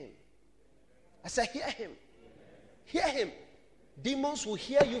 Hear him. I said, hear him. Hear him. Demons will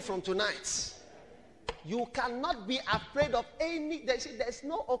hear you from tonight. You cannot be afraid of any. There's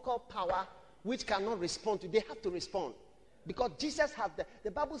no occult power which cannot respond to. They have to respond. Because Jesus has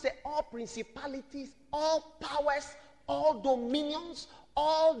the Bible says all principalities, all powers, all dominions,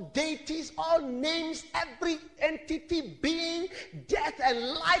 all deities, all names, every entity, being, death and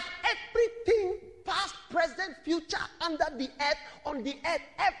life, everything, past, present, future, under the earth, on the earth,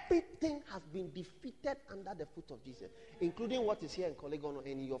 everything has been defeated under the foot of Jesus, including what is here in Kolegon and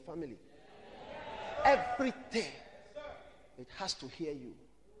in your family. Everything. It has to hear you.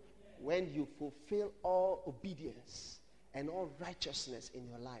 When you fulfill all obedience and all righteousness in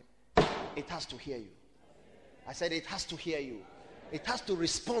your life, it has to hear you. I said it has to hear you. It has to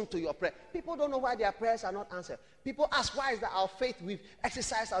respond to your prayer. People don't know why their prayers are not answered. People ask, why is that our faith, we've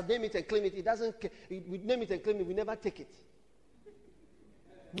exercised our name it and claim it. It doesn't, we name it and claim it, we never take it.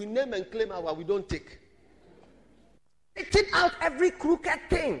 We name and claim our, we don't take. Take out every crooked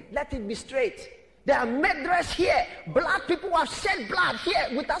thing. Let it be straight. There are murderers here. Blood, people who have shed blood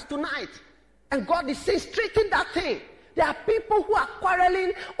here with us tonight. And God is saying, straighten that thing. There are people who are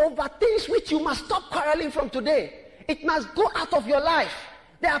quarreling over things which you must stop quarreling from today. It must go out of your life.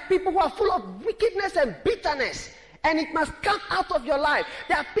 There are people who are full of wickedness and bitterness, and it must come out of your life.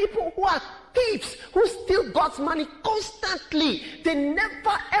 There are people who are thieves, who steal God's money constantly. They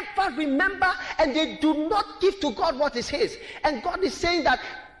never ever remember, and they do not give to God what is his. And God is saying that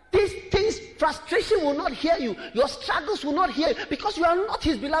these things, frustration will not hear you. Your struggles will not hear you, because you are not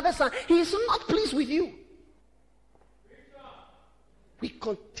his beloved son. He is not pleased with you. We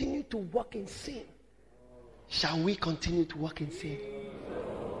continue to walk in sin. Shall we continue to walk in sin?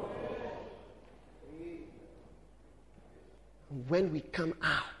 When we come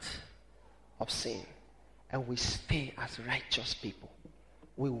out of sin and we stay as righteous people,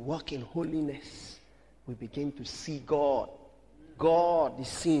 we walk in holiness, we begin to see God. God is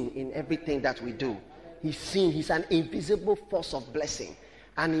seen in everything that we do. He's seen. He's an invisible force of blessing,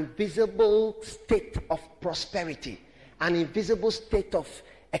 an invisible state of prosperity, an invisible state of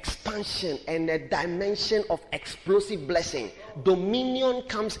expansion, and a dimension of explosive blessing. Dominion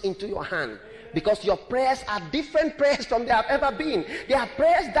comes into your hand because your prayers are different prayers from they have ever been. They are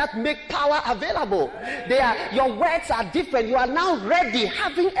prayers that make power available. Your words are different. You are now ready,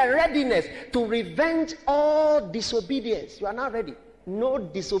 having a readiness to revenge all disobedience. You are now ready. No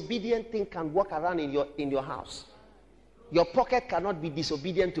disobedient thing can walk around in your house. Your pocket cannot be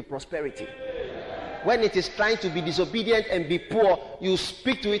disobedient to prosperity. When it is trying to be disobedient and be poor, you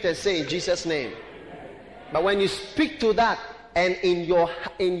speak to it and say, in Jesus' name. But when you speak to that and you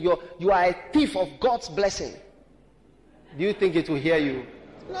are a thief of God's blessing, do you think it will hear you?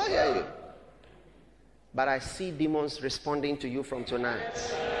 It will not hear you. But I see demons responding to you from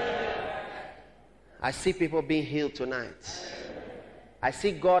tonight. I see people being healed tonight. I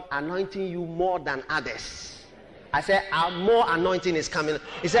see God anointing you more than others. I said, more anointing is coming.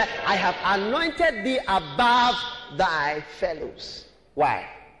 He said, I have anointed thee above thy fellows. Why?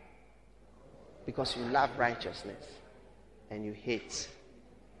 Because you love righteousness and you hate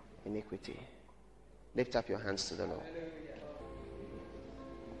iniquity. Lift up your hands to the Lord.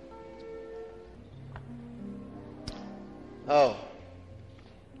 Oh,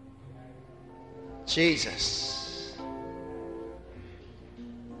 Jesus.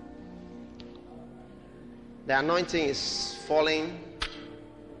 The anointing is falling.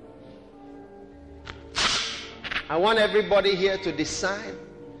 I want everybody here to decide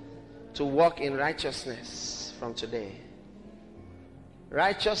to walk in righteousness from today.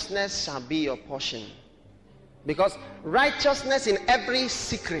 Righteousness shall be your portion. Because righteousness in every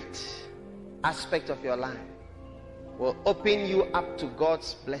secret aspect of your life will open you up to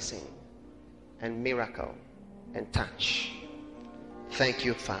God's blessing and miracle and touch. Thank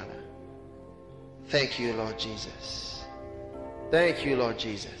you, Father. Thank you, Lord Jesus. Thank you, Lord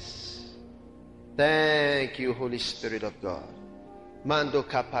Jesus. Thank you, Holy Spirit of God. Mando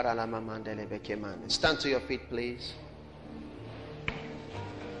kaparala mamandele bekeman. Stand to your feet, please.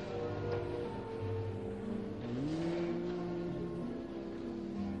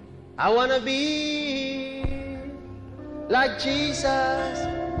 I want to be like Jesus.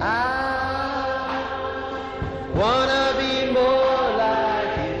 I want to be more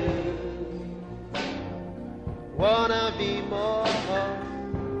like you. Want to be more.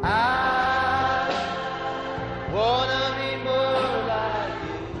 I want to be more like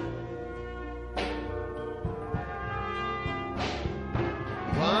you.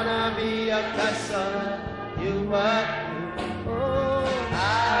 Want to be a person you are.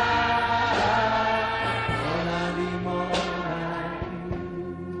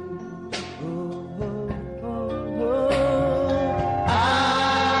 Oh,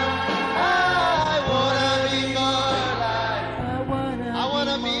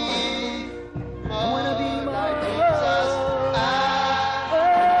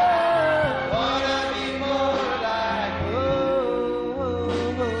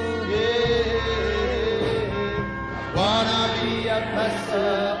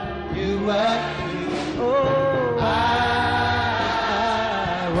 vessel you work through. Oh,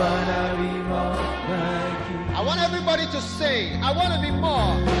 I wanna be more like you. I want everybody to sing. I want to be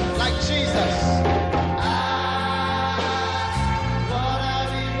more like Jesus.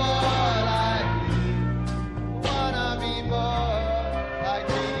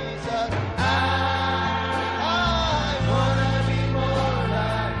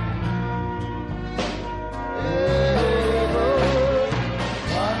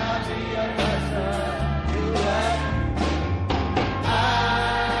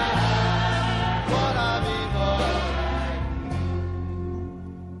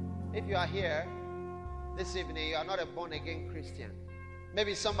 Here this evening, you are not a born-again Christian.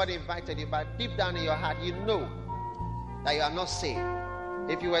 Maybe somebody invited you, but deep down in your heart, you know that you are not saved.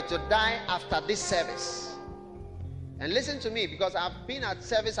 If you were to die after this service, and listen to me, because I've been at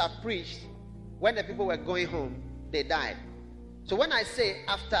service, I've preached, when the people were going home, they died. So when I say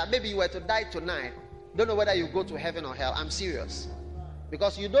after, maybe you were to die tonight, don't know whether you go to heaven or hell. I'm serious,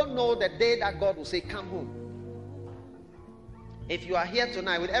 because you don't know the day that God will say, come home. If you are here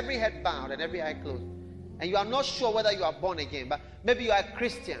tonight with every head bowed and every eye closed, and you are not sure whether you are born again, but maybe you are a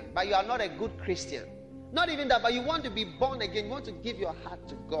Christian, but you are not a good Christian. Not even that, but you want to be born again. You want to give your heart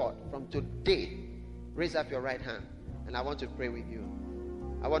to God from today. Raise up your right hand, and I want to pray with you.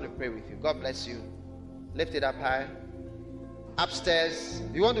 I want to pray with you. God bless you. Lift it up high. Upstairs,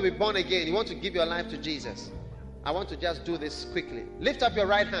 you want to be born again. You want to give your life to Jesus. I want to just do this quickly. Lift up your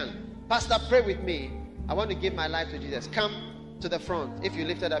right hand. Pastor, pray with me. I want to give my life to Jesus. Come to the front if you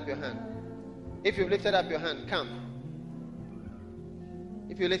lifted up your hand. If you lifted up your hand, come.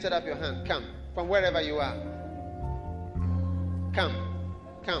 If you lifted up your hand, come. From wherever you are. Come.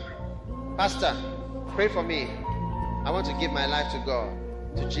 Come. Pastor, pray for me. I want to give my life to God,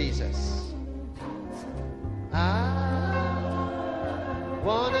 to Jesus. I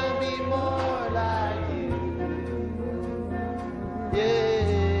want to be more like you.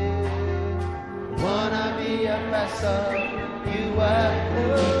 Yeah. Want to be a vessel you work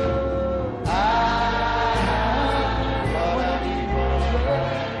through. I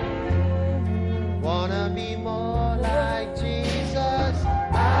wanna be more like Jesus.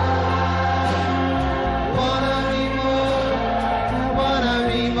 I wanna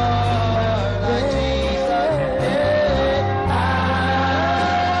be more like Jesus. Yeah. I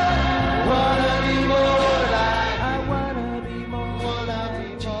wanna be more like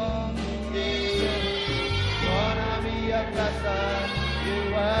Jesus. Wanna be a vessel you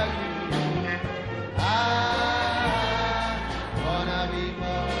work through. I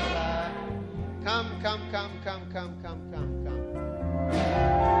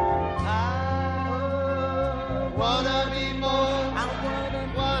wanna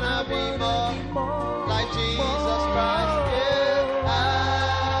be more like Jesus Christ. Yeah. I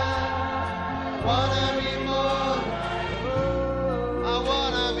wanna be more. I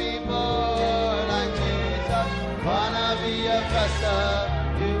wanna be more like Jesus. Wanna be a vessel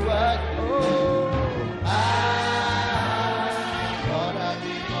you work through. I wanna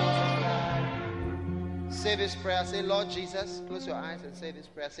be more like. Say this prayer. Say, Lord Jesus. Close your eyes and say this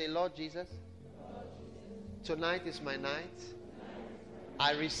prayer. Say, Lord Jesus. Tonight is my night.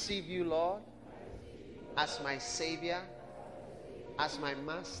 I receive you, Lord, as my Savior, as my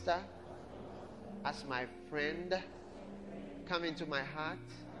Master, as my friend. Come into my heart.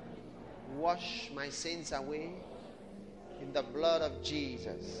 Wash my sins away in the blood of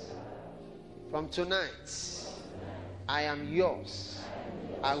Jesus. From tonight, I am yours.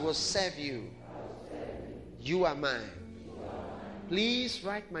 I will serve you. You are mine. Please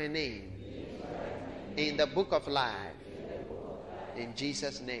write my name in the book of life. In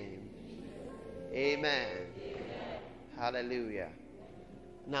Jesus' name. Amen. Hallelujah.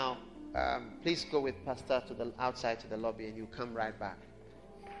 Now, please go with Pastor to the outside to the lobby, and you come right back.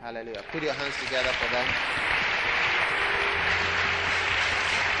 Hallelujah. Put your hands together for them.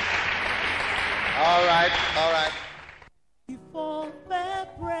 All right. All right. For the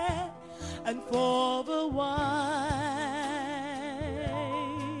bread and for the wine,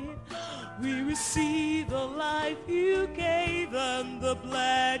 we receive the life you gave and the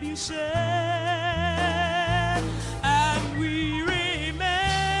blood you shed, and we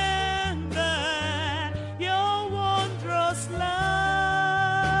remember your wondrous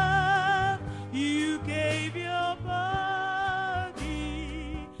love. You gave your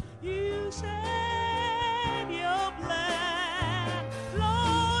body, you shed your blood.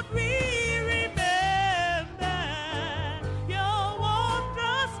 Lord, we remember your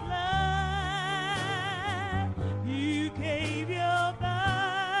wondrous love. You gave your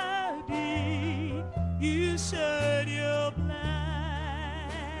body,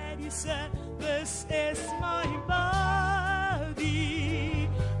 said, this is my body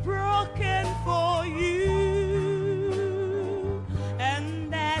broken for you.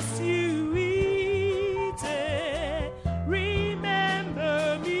 And as you eat it,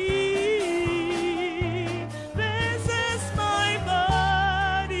 remember me. This is my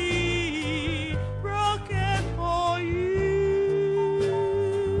body broken for you.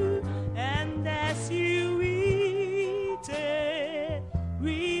 And as you eat it,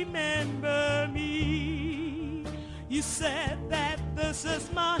 remember me. You said that this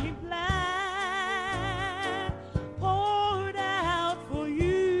is my blood poured out for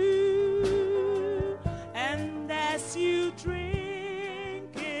you. And as you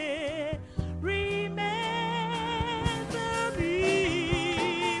drink it, remember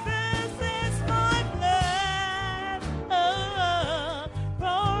me. This is my blood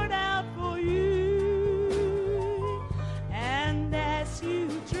poured out for you. And as you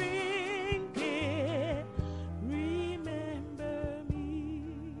drink it, remember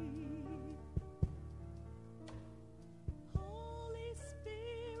me. Holy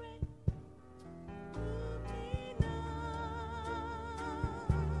Spirit, move me now.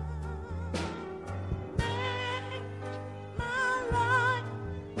 Make my life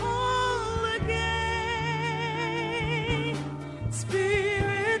whole again.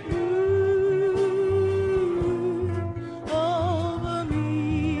 Spirit, move over me.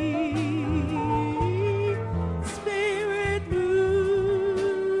 Spirit,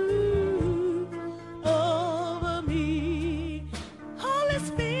 move over me. Holy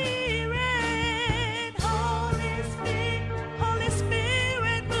Spirit, Holy Spirit, Holy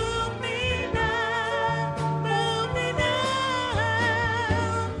Spirit, move me now, move me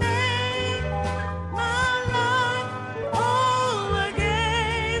now. Make my life whole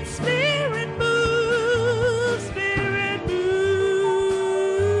again. Spirit, move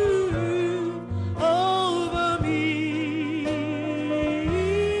over me.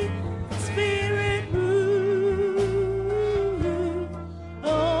 Spirit, move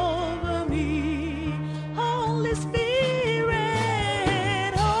over me. Holy Spirit,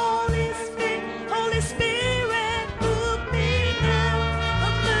 Holy Spirit, Holy Spirit, move me now,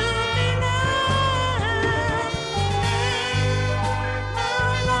 move me now. Make my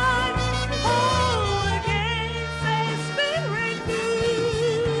life whole again. Say, Spirit,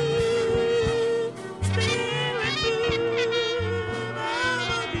 move, Spirit, move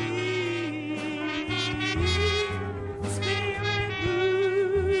over me. Spirit,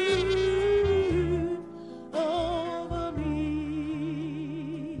 move over me.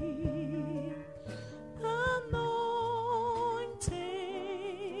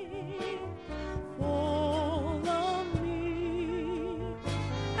 Anointing fall on me.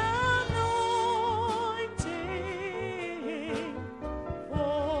 Anointing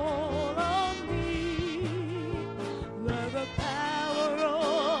fall on me. Let the power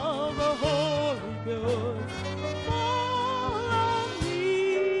of the Holy Ghost fall on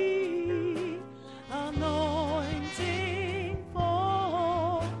me. Anointing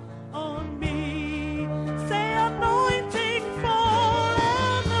fall on me. Say anointing fall,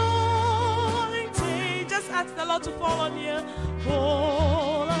 anointing. Just ask the Lord to fall on you.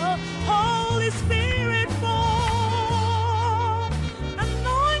 Fall, Holy Spirit fall.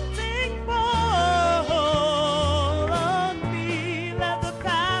 Anointing fall on me. Let the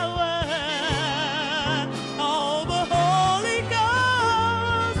power of the Holy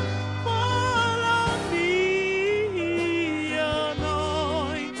Ghost fall on me.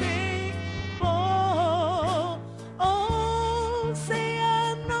 Anointing fall. Oh, say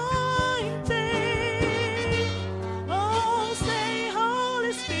anointing. Oh, say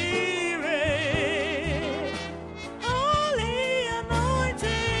Holy Spirit. Holy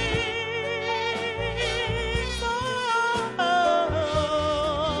anointing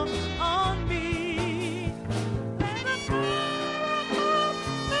fall on me. Let the power of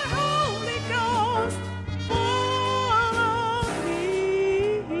the Holy Ghost fall on me.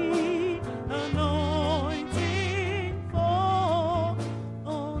 Anointing fall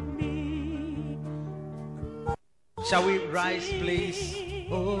on me. Shall we rise, please?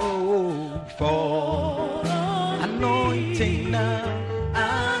 Oh, fall anointing now.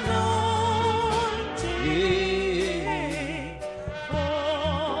 Anointing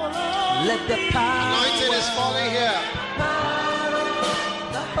fall on Let the power Anointing is falling here.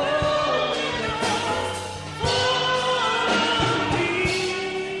 the Holy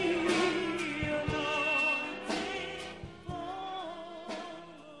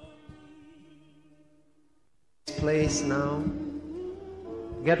Place now.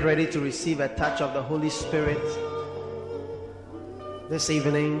 Get ready to receive a touch of the Holy Spirit this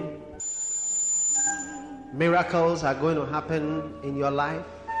evening. Miracles are going to happen in your life.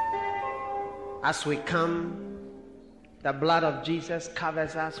 As we come, the blood of Jesus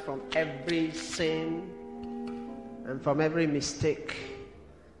covers us from every sin and from every mistake.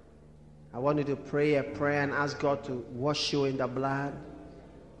 I want you to pray a prayer and ask God to wash you in the blood.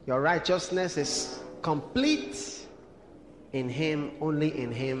 Your righteousness is complete in Him, only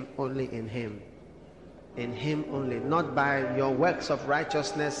in Him, only in Him. In Him only, not by your works of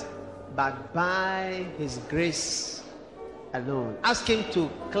righteousness, but by His grace alone. Ask Him to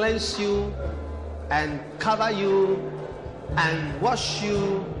cleanse you and cover you and wash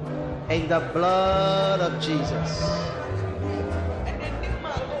you in the blood of Jesus.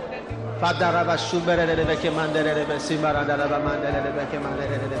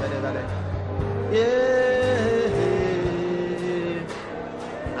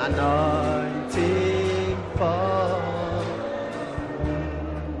 Anointing fall.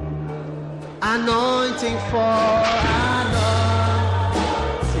 Anointing fall.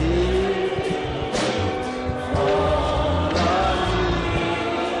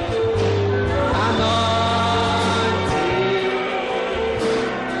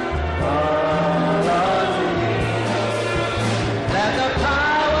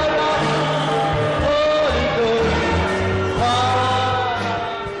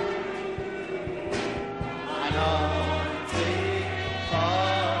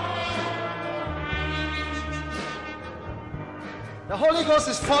 The Holy Ghost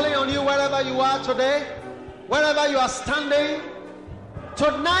is falling on you wherever you are today, wherever you are standing.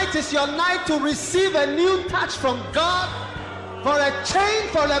 Tonight is your night to receive a new touch from God, for a change,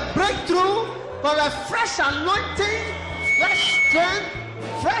 for a breakthrough, for a fresh anointing, fresh strength,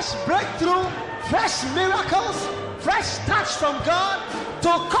 fresh breakthrough, fresh miracles, fresh touch from God to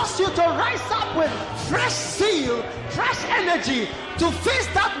cause you to rise up with fresh zeal, fresh energy to face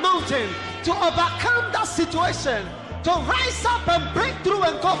that mountain, to overcome that situation, to rise up and break through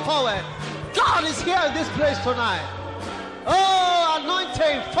and go forward. God is here in this place tonight. Oh,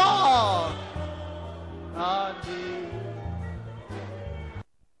 anointing fall.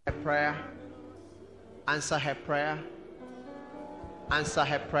 Her prayer. Answer her prayer. Answer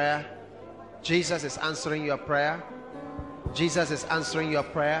her prayer. Jesus is answering your prayer. Jesus is answering your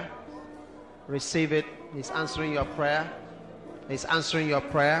prayer. Receive it. He's answering your prayer. He's answering your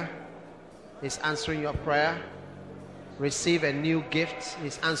prayer. He's answering your prayer. Receive a new gift.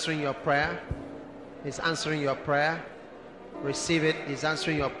 He's answering your prayer. He's answering your prayer. Receive it. He's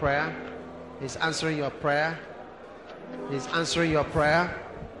answering your prayer. He's answering your prayer. He's answering your prayer.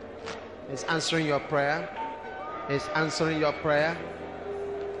 He's answering your prayer. He's answering your prayer.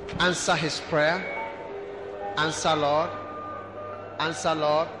 Answer His prayer. Answer, Lord. Answer,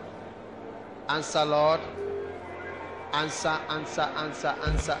 Lord. Answer, Lord. Answer, answer, answer,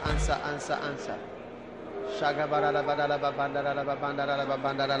 answer, answer, answer, answer.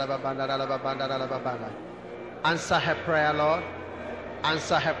 Answer her prayer, Lord.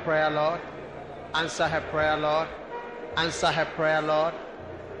 Answer her prayer, Lord. Answer her prayer, Lord. Answer her prayer, Lord.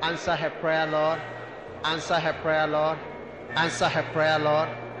 Answer her prayer, Lord. Answer her prayer, Lord. Answer her prayer, Lord.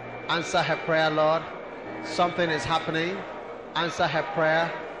 Answer her prayer, Lord. Something is happening. Answer her prayer.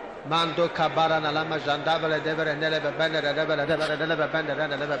 Mando kabara nalama jandabele devere nelebe bende devere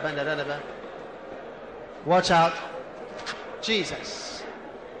bende. Watch out. Jesus.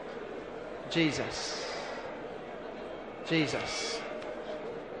 Jesus. Jesus.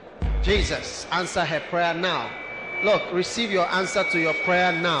 Jesus. Answer her prayer now. Look, receive your answer to your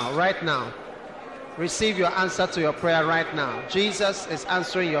prayer now, right now. Receive your answer to your prayer right now. Jesus is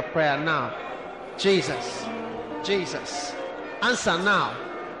answering your prayer now. Jesus. Jesus. Answer now.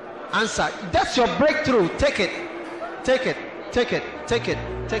 Answer. That's your breakthrough. Take it. Take it. Take it. Take it.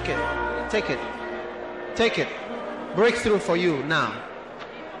 Take it. Take it. Take it. Breakthrough for you now.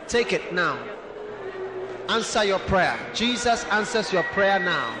 Take it now. Answer your prayer. Jesus answers your prayer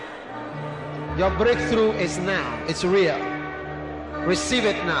now. Your breakthrough is now. It's real. Receive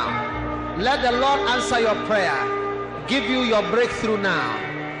it now. Let the Lord answer your prayer. Give you your breakthrough now.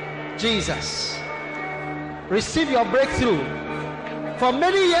 Jesus. Receive your breakthrough. For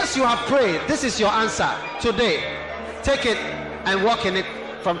many years you have prayed. This is your answer today. Take it and walk in it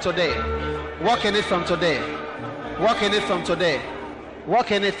from today. Walk in it from today. Walk in it from today.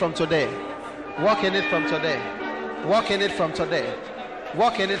 Walk in it from today. Walk in it from today. Walk in it from today.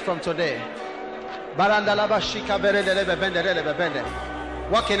 Walk in it from today.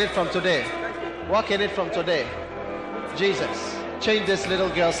 Walk in it from today. Walk in it from today. Jesus, change this little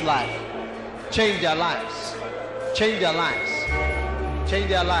girl's life. Change their lives. Change their lives. Change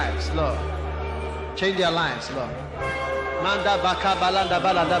their lives, Lord. Change their lives, Lord.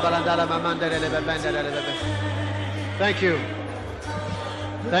 Thank you.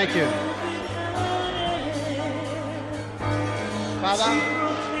 Thank you. Father,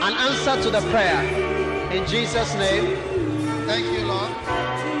 an answer to the prayer in Jesus' name. Thank you, Lord.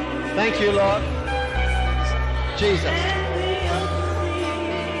 Thank you, Lord. Jesus.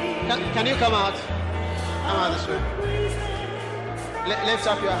 Can you come out? Come out this way. Lift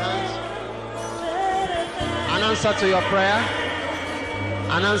up your hands. An answer to your prayer.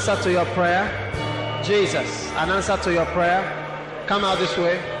 An answer to your prayer. Jesus, an answer to your prayer. Come out this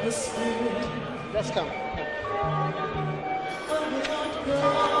way. Just come.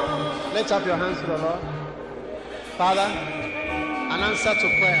 Lift up your hands to the Lord. Father, an answer to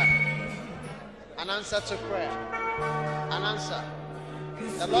prayer. An answer to prayer. An answer.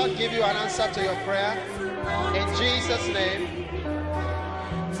 The Lord give you an answer to your prayer. In Jesus' name.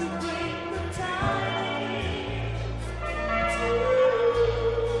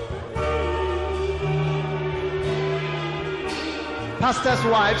 Pastor's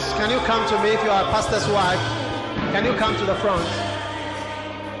wives, can you come to me? If you are a pastor's wife, can you come to the front?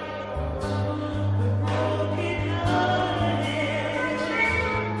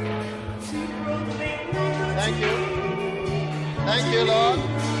 Thank you. Thank you, Lord.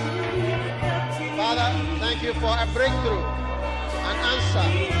 Father, thank you for a breakthrough, an answer.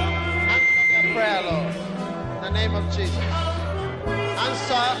 Answer the prayer, Lord. In the name of Jesus.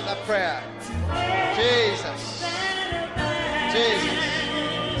 Answer the prayer. Jesus. Jesus.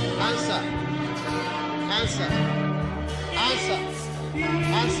 Answer. Answer. Answer.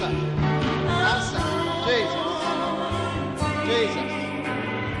 Answer. Answer. Jesus. Jesus.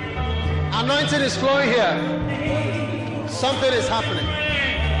 Anointing is flowing here. Something is happening.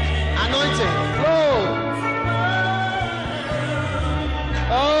 Anointing. Flow.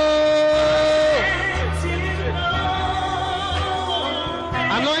 Oh.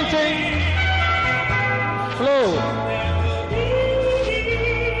 Anointing. Flow.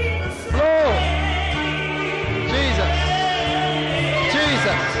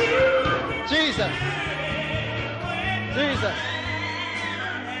 Jesus. Jesus.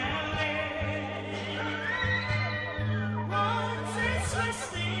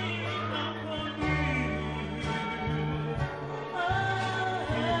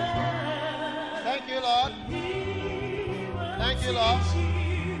 Thank you, Lord. Thank you, Lord.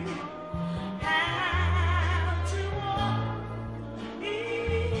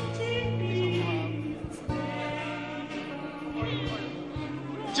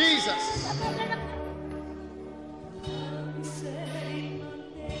 Jesus.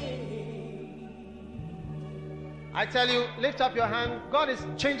 I tell you, lift up your hand. God is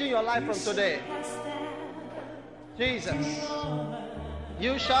changing your life from today. Jesus.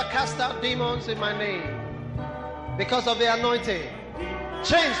 You shall cast out demons in my name because of the anointing.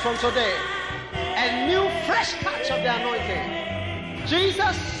 Change from today. A new fresh touch of the anointing.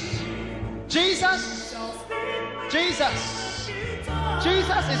 Jesus. Jesus. Jesus.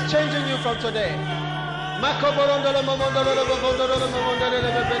 Jesus is changing you from today.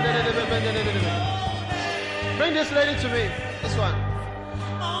 Bring this lady to me. This one.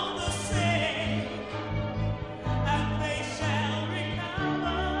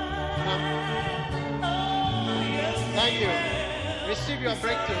 Thank you. Receive your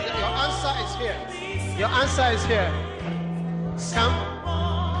breakthrough. Your answer is here. Your answer is here. Come.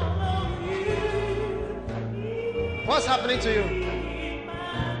 What's happening to you?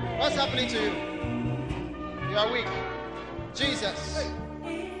 What's happening to you? You are weak. Jesus.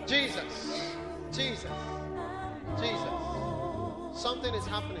 Jesus. Jesus. Jesus. Something is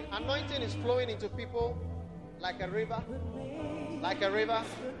happening. Anointing is flowing into people like a river. Like a river.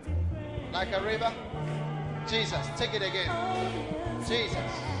 Like a river. Jesus. Take it again.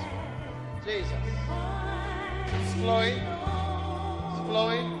 Jesus. Jesus. It's flowing. It's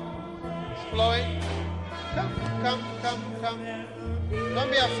flowing. It's flowing. Come, come, come, come. Don't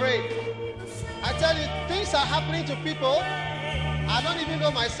be afraid. I tell you, things are happening to people. I don't even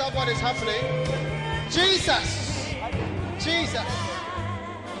know myself what is happening. Jesus. Jesus.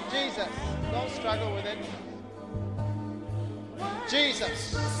 Jesus. Don't struggle with it.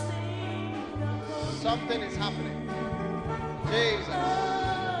 Jesus. Something is happening. Jesus.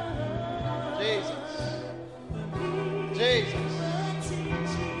 Jesus. Jesus.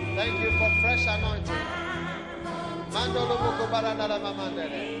 Thank you for fresh anointing.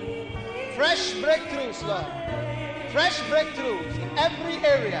 Fresh breakthroughs, Lord. Fresh breakthroughs in every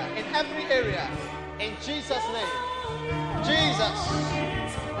area, in Jesus' name. Jesus.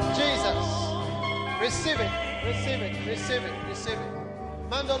 Jesus. Receive it, receive it, receive it, receive it.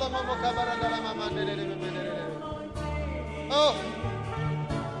 Oh.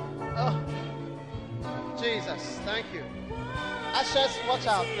 Oh. Jesus, thank you. Ushers, watch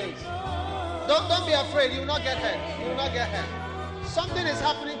out, please. Don't be afraid. You will not get hurt. You will not get hurt. Something is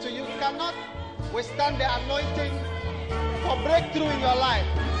happening to you. You cannot withstand the anointing for breakthrough in your life.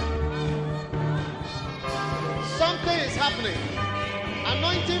 Something is happening.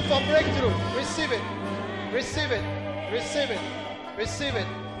 Anointing for breakthrough. Receive it. Receive it. Receive it. Receive it.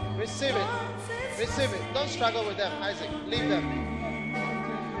 Receive it. Receive it. Don't struggle with them, Isaac. Leave them.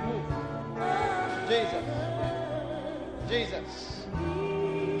 Move. Jesus. Jesus.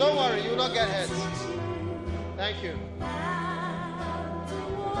 Don't worry, you will not get hurt. Thank you.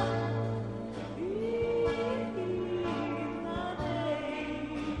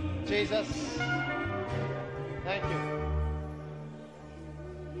 Jesus. Thank you.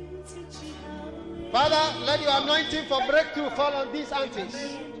 Father, let your anointing for breakthrough fall on these aunties.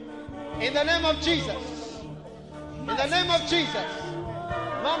 In the name of Jesus. In the name of Jesus.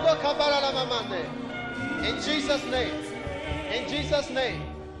 Mando kabara la mamande. In Jesus' name. In Jesus' name.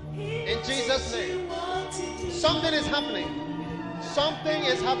 In Jesus' name. Something is happening. Something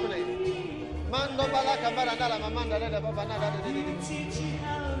is happening. Mando bala kabara la mamanda le baba na la.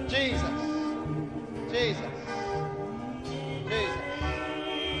 Jesus. Jesus. Jesus.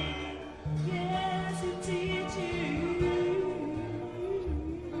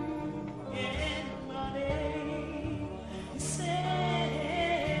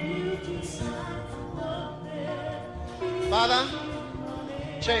 Father,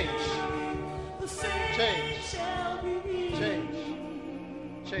 change. Change. Change.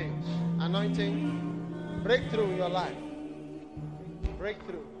 Change. Anointing. Breakthrough in your life.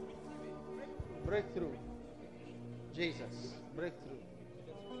 Breakthrough. Breakthrough. Jesus. Breakthrough.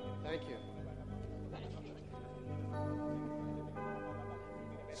 Thank you.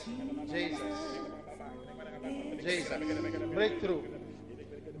 Jesus. Jesus. Breakthrough.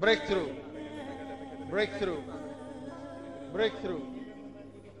 Breakthrough. Breakthrough. Breakthrough.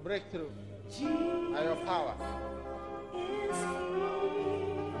 Breakthrough. By your power.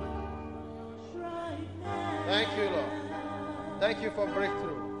 Thank you, Lord. Thank you for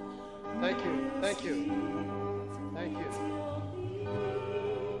breakthrough. Thank you. Thank you. Thank you.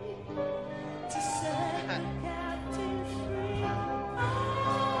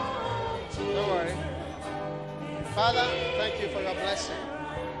 Don't worry. Father, thank you for your blessing.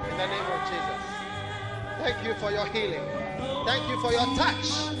 In the name of Jesus. Thank you for your healing. Thank you for your touch.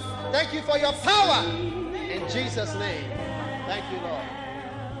 Thank you for your power. In Jesus' name. Thank you, Lord.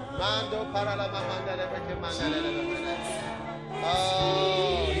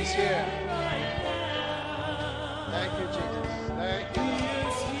 Oh, he's here. Thank you, Jesus. Thank you.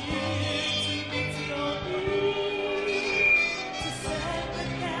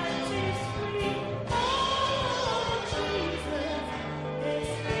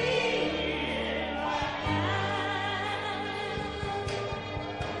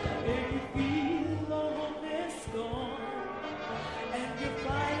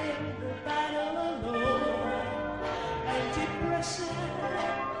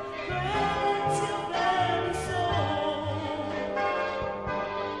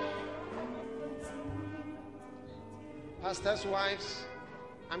 Pastors' wives,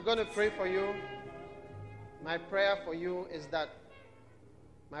 I'm going to pray for you. My prayer for you is that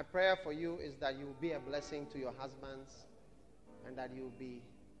you will be a blessing to your husbands, and that you will be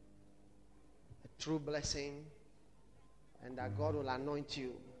a true blessing, and that God will anoint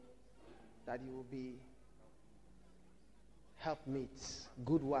you, that you will be helpmeets,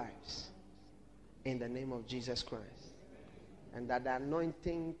 good wives, in the name of Jesus Christ, and that the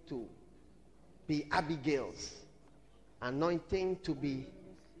anointing to be Abigails, anointing to be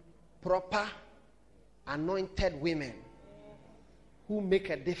proper, anointed women who make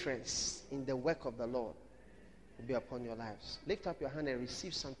a difference in the work of the Lord will be upon your lives. Lift up your hand and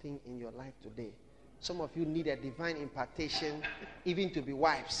receive something in your life today. Some of you need a divine impartation, even to be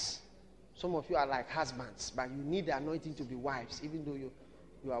wives. Some of you are like husbands, but you need the anointing to be wives, even though you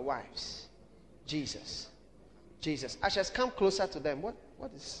are wives. Jesus. Jesus. Ushers, come closer to them.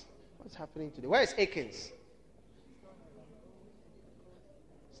 What's happening today? Where is Akins?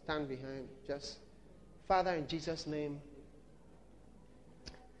 Stand behind. Just, Father, in Jesus' name,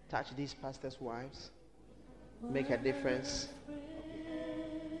 touch these pastors' wives. Make a difference.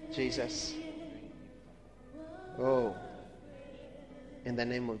 Jesus. Oh, in the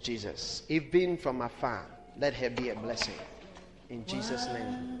name of Jesus. Even from afar, let her be a blessing. In Jesus'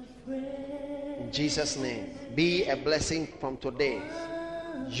 name. In Jesus' name. Be a blessing from today.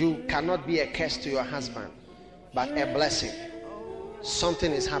 You cannot be a curse to your husband, but a blessing.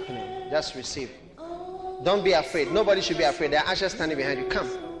 Something is happening. Just receive. Don't be afraid. Nobody should be afraid. There are ushers standing behind you. Come.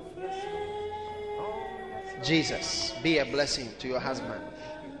 Jesus, be a blessing to your husband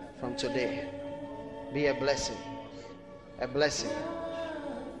from today. Be a blessing. A blessing.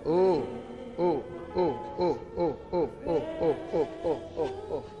 Oh, oh, oh, oh, oh, oh, oh, oh, oh, oh, oh,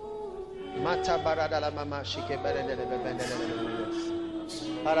 oh. Mata barada la mama shike barada la banda la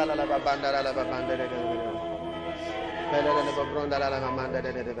parala la banda la banda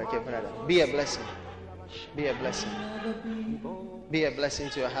la. Be a blessing. Be a blessing. Be a blessing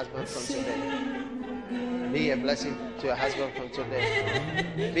to your husband from today. Be a blessing to your husband from today.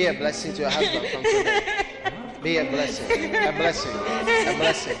 Be a blessing to your husband from today. Be a blessing. A blessing. A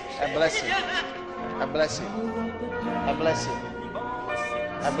blessing. A blessing. A blessing. A blessing.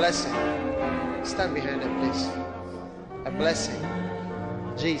 A blessing. Stand behind them, please. A blessing.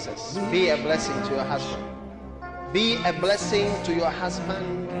 Jesus, be a blessing to your husband. Be a blessing to your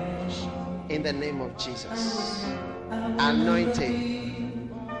husband in the name of Jesus. Anointing.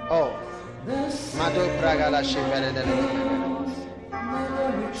 Oh. Mado Pragala Shivere.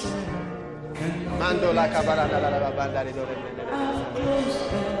 Mando la Kabara la Bandari.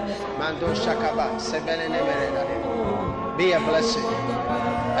 Mando Shakaba. Sebele. Be a blessing.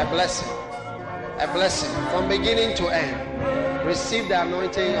 A blessing. A blessing from beginning to end. Receive the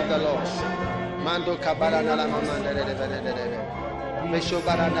anointing of the Lord. Mando Kabara Nala Mamanda.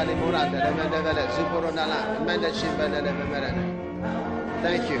 Meshobarana Limuranda, Zuporonala, Mendeshim.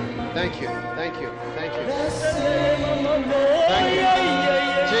 Thank you, thank you, thank you, thank you. Thank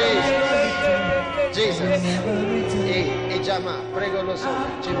you. Jesus. Ejama, prego lo so,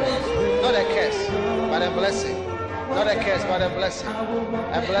 not a curse, but a blessing. Not a curse, but a blessing.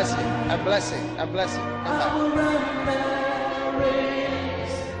 A blessing, a blessing, a blessing. Come back.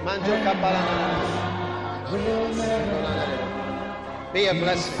 Manjo Kabalana. Be a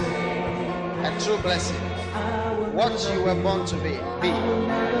blessing, a true blessing. What you were born to be. Be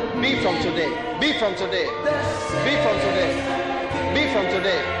from today. Be from today. Be from today. Be from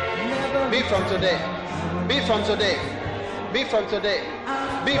today. Be from today. Be from today. Be from today.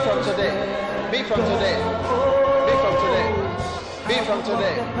 Be from today. Be from today. Be from today. Be from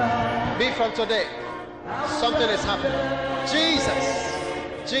today. Be from today. Something is happening. Jesus.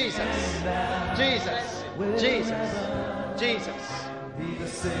 Jesus. Jesus. Jesus. Jesus.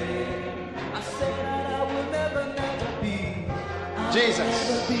 Jesus.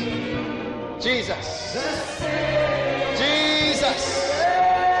 Jesus. Jesus.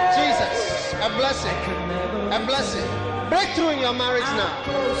 Jesus. A blessing. A blessing. Breakthrough in your marriage now.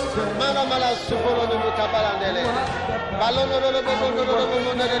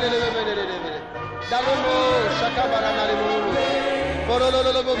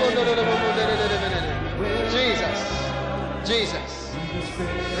 Jesus. Jesus.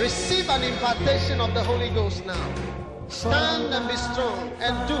 Receive an impartation of the Holy Ghost now. Stand and be strong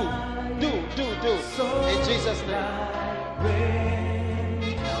and do. In Jesus' name.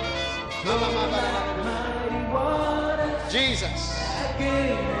 Jesus.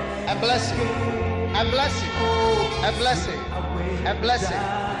 A blessing. A blessing. A blessing. A blessing.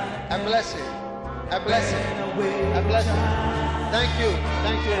 A blessing. A blessing. A blessing. Thank you.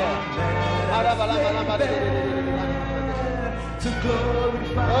 Thank you, Lord. To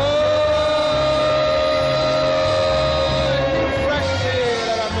glorify. Oh, fresh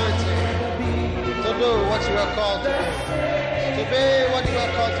anointing to do what you are called to do. To be what you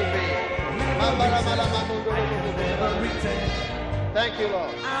are called to be. Thank you,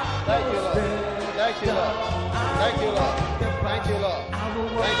 Lord. Thank you, Lord. Thank you, Lord. Thank you, Lord. Thank you, Lord.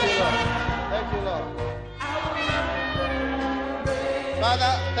 Thank you, Lord. Thank you, Lord.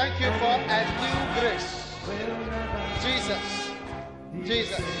 Father, thank you for a new grace. Jesus.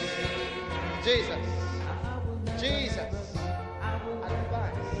 Jesus. Jesus. Jesus.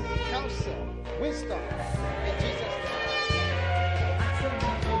 Advice, counsel, wisdom in Jesus' name.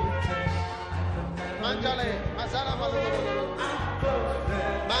 Manjale, Mazala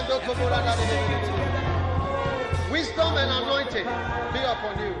Mando wisdom and anointing be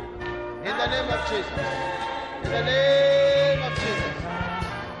upon you. In the name of Jesus. In the name of Jesus.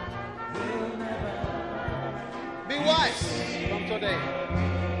 Be wise from today.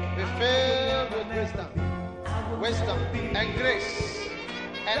 Be filled with wisdom and grace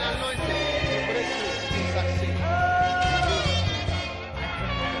and anointing to break through to succeed.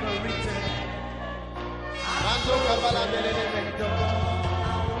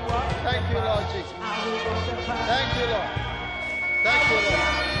 Thank you, Lord Jesus. Thank you, Lord. Thank you, Lord.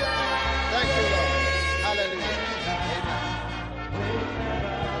 Thank you, Lord. Hallelujah. Amen.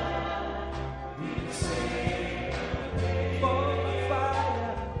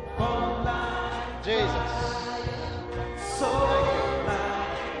 Jesus.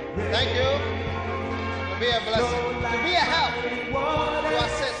 Thank you. To be a blessing. To be a help. To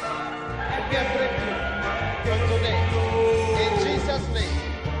assist. To be a breakthrough. From today. In Jesus' name.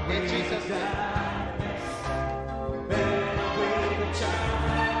 In Jesus' name.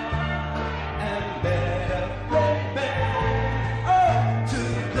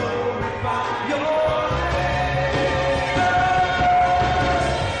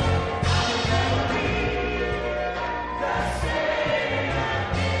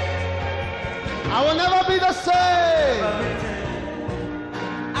 I will never be the same.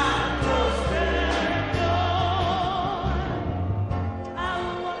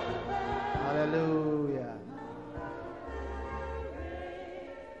 Hallelujah.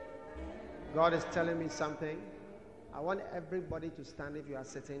 God is telling me something. I want everybody to stand if you are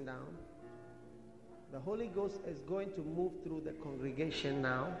sitting down. The Holy Ghost is going to move through the congregation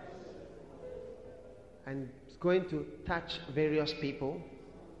now and it's going to touch various people.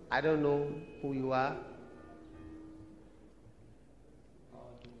 I don't know who you are.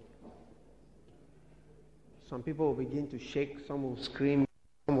 Some people will begin to shake, some will scream,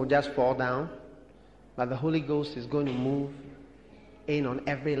 some will just fall down. But the Holy Ghost is going to move in on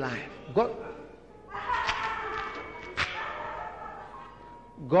every life.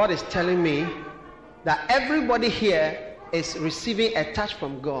 God is telling me that everybody here is receiving a touch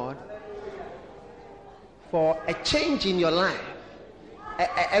from God for a change in your life.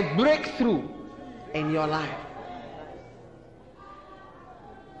 A breakthrough in your life.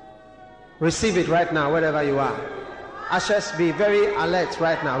 Receive it right now, wherever you are. Ushers, be very alert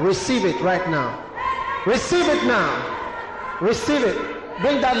right now. Receive it right now. Receive it now. Receive it.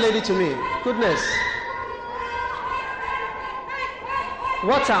 Bring that lady to me. Goodness.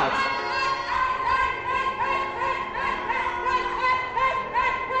 Watch out.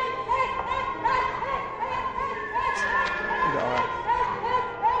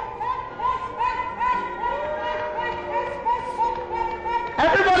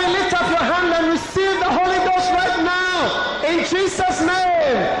 Everybody lift up your hand and receive the Holy Ghost right now. In Jesus'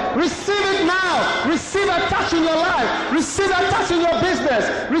 name. Receive it now. Receive a touch in your life. Receive a touch in your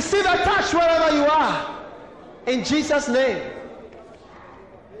business. Receive a touch wherever you are. In Jesus' name.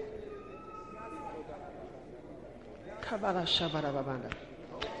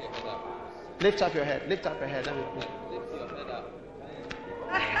 Lift up your head. Lift up your head. Let me pray. Lift your head up.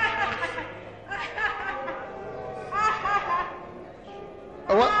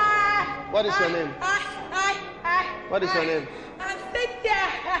 What is your name? What is your name? I'm Cynthia.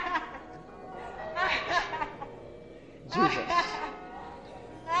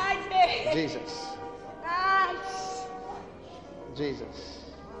 Jesus. Jesus.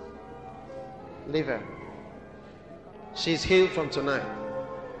 Leave her. She's healed from tonight.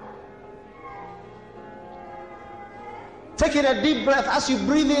 Taking a deep breath as you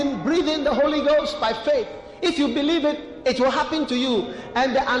breathe in the Holy Ghost by faith. If you believe it, it will happen to you.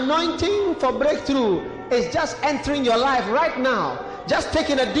 And the anointing for breakthrough is just entering your life right now. Just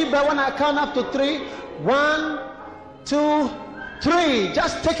taking a deep breath when I count up to 3. 1, 2, 3.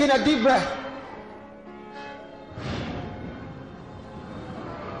 Just taking a deep breath.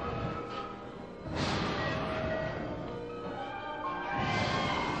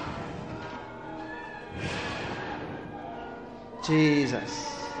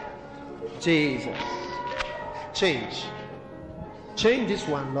 Jesus. Jesus. Change. Change this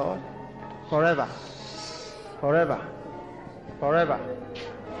one, Lord. Forever. Forever. Forever.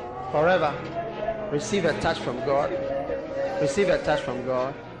 Forever. Receive a touch from God. Receive a touch from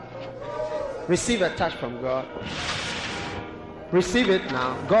God. Receive a touch from God. Receive it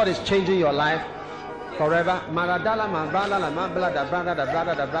now. God is changing your life forever. Maradala mambala la mambla da brada da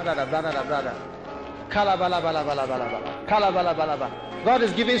brada da brada da brada da brada. Kalabala bala bala bala bala. Kalabala bala bala. God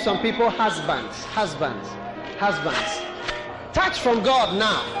is giving some people husbands. Touch from God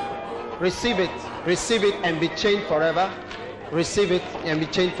now. Receive it. Receive it and be changed forever. Receive it and be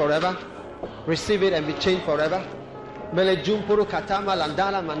changed forever. Receive it and be changed forever. Melejumpuru katama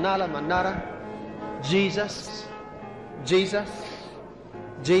landala manala manara. Jesus. Jesus.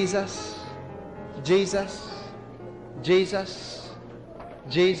 Jesus. Jesus. Jesus.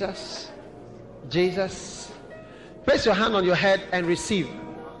 Jesus. Jesus. Place your hand on your head and receive.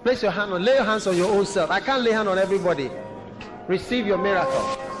 Place your hand on, lay your hands on your own self. I can't lay hand on everybody. Receive your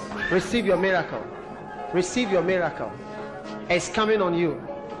miracle. Receive your miracle. Receive your miracle. It's coming on you.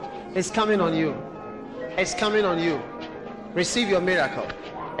 It's coming on you. It's coming on you. Receive your miracle.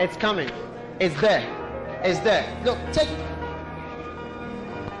 It's coming. It's there. It's there. Look, take.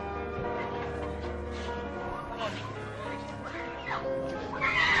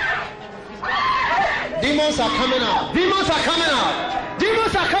 Demons are coming out. Demons are coming out.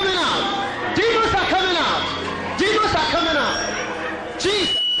 Demons are coming out.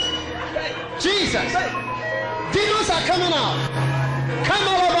 are coming out. Come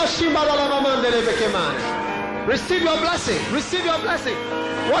on. Receive your blessing. Receive your blessing.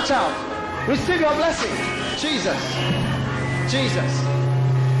 Watch out. Receive your blessing. Jesus. Jesus.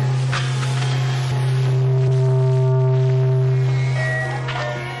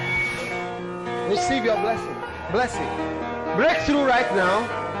 Receive your blessing. Blessing. Breakthrough right now.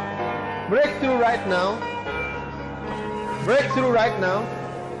 Breakthrough right now. Breakthrough right now.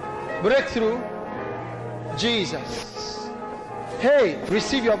 Breakthrough. Jesus. Hey,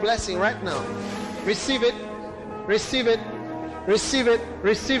 receive your blessing right now. Receive it. Receive it. Receive it.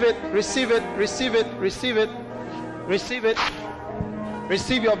 Receive it. Receive it. Receive it. Receive it. Receive it.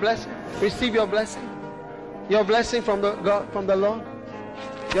 Receive your blessing. Receive your blessing. Your blessing from the God, from the Lord.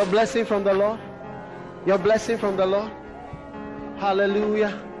 Your blessing from the Lord. Your blessing from the Lord.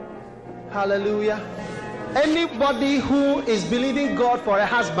 Hallelujah. Hallelujah. Anybody who is believing God for a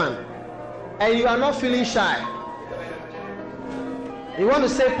husband and you are not feeling shy, you want to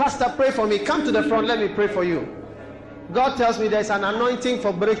say, Pastor, pray for me. Come to the front. Let me pray for you. God tells me there's an anointing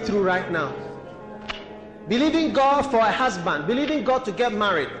for breakthrough right now. Believing God for a husband, believing God to get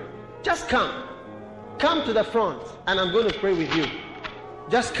married. Just come. Come to the front and I'm going to pray with you.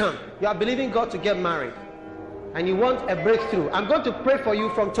 Just come. You are believing God to get married and you want a breakthrough. I'm going to pray for you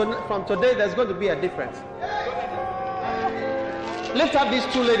from today. There's going to be a difference. Lift up these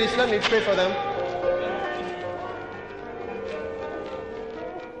two ladies. Let me pray for them.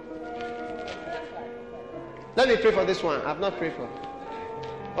 Let me pray for this one. I've not prayed for.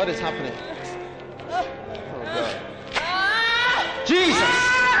 What is happening? Oh God. Jesus.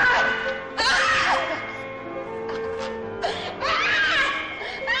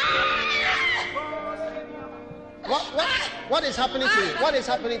 What is happening to you? What is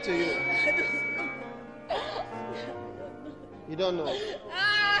happening to you? You don't know.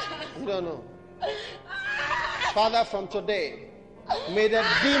 You don't know. Father, from today, may the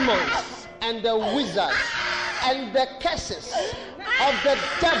demons and the wizards and the curses of the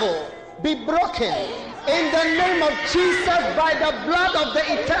devil be broken in the name of Jesus by the blood of the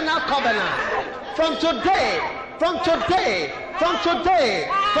eternal covenant. From today,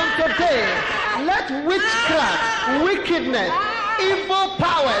 let witchcraft, wickedness, evil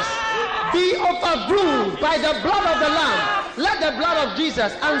powers be overruled by the blood of the Lamb. Let the blood of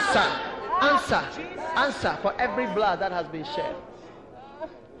Jesus answer for every blood that has been shed.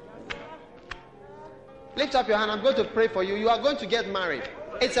 Lift up your hand. I'm going to pray for you. You are going to get married.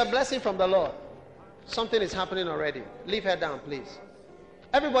 It's a blessing from the Lord. Something is happening already. Leave her down, please.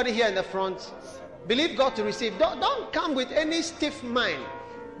 Everybody here in the front, believe God to receive. Don't come with any stiff mind.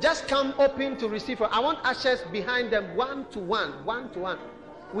 Just come open to receive. I want ushers behind them, one to one.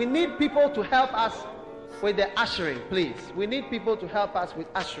 We need people to help us with the ushering, please. We need people to help us with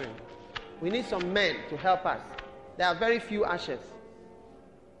ushering. We need some men to help us. There are very few ushers.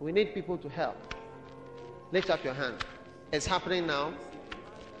 We need people to help. Lift up your hand. It's happening now.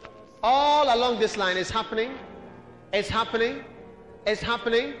 All along this line, it's happening. It's happening. It's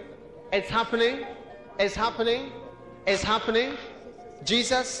happening. It's happening. It's happening. It's happening.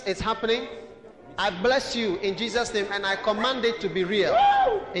 Jesus, it's happening. I bless you in Jesus' name and I command it to be real.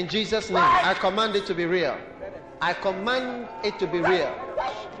 In Jesus' name, I command it to be real. I command it to be real.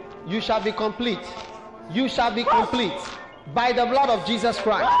 You shall be complete. You shall be complete by the blood of Jesus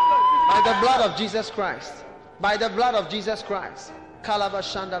Christ. By the blood of Jesus Christ. By the blood of Jesus Christ.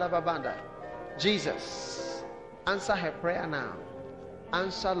 Jesus, answer her prayer now.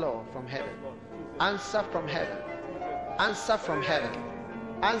 Answer, Lord, from heaven. Answer from heaven. Answer from heaven.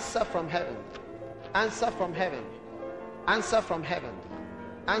 Answer from heaven. Answer from heaven. Answer from heaven.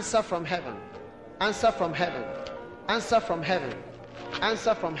 Answer from heaven. Answer from heaven. Answer from heaven.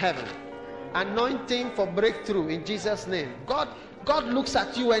 Answer from heaven. Anointing for breakthrough in Jesus' name. God looks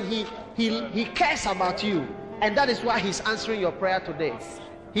at you and he cares about you. And that is why he's answering your prayer today.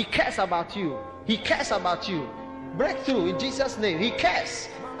 He cares about you. He cares about you. Breakthrough in Jesus' name. He cares.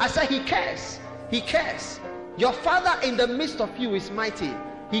 I said he cares. He cares. Your Father in the midst of you is mighty.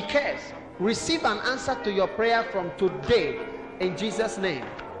 He cares. Receive an answer to your prayer from today in Jesus' name.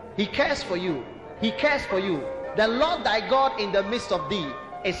 He cares for you. He cares for you. The Lord thy God in the midst of thee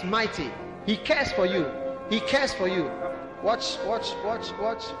is mighty. He cares for you. He cares for you. Watch.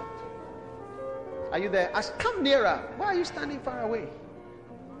 Are you there? Come nearer. Why are you standing far away?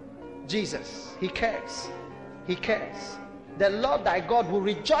 Jesus, he cares. He cares. The Lord thy God will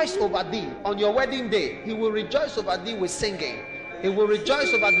rejoice over thee on your wedding day. He will rejoice over thee with singing. He will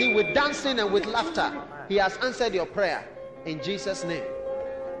rejoice over thee with dancing and with laughter. He has answered your prayer in Jesus' name.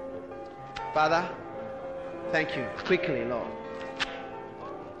 Father, thank you. Quickly, Lord.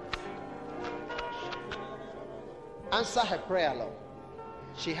 Answer her prayer, Lord.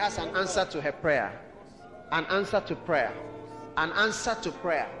 She has an answer to her prayer. An answer to prayer. An answer to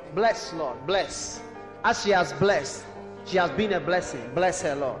prayer. Bless, Lord. Bless. As she has blessed, she has been a blessing. Bless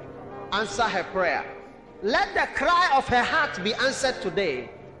her, Lord. Answer her prayer. Let the cry of her heart be answered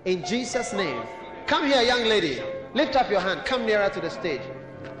today. In Jesus' name. Come here, young lady. Lift up your hand. Come nearer to the stage.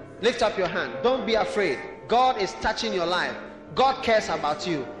 Lift up your hand. Don't be afraid. God is touching your life. God cares about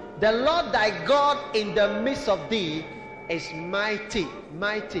you. The Lord thy God in the midst of thee is mighty,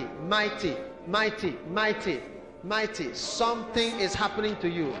 mighty, mighty, mighty, mighty, mighty. Something is happening to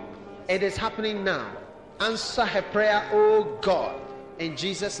you. It is happening now. Answer her prayer, oh God, in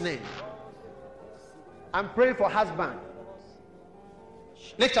Jesus' name. I'm praying for husband.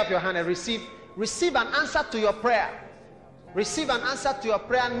 Lift up your hand and receive an answer to your prayer. Receive an answer to your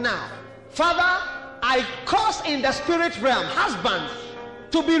prayer now. Father, I cause in the spirit realm husbands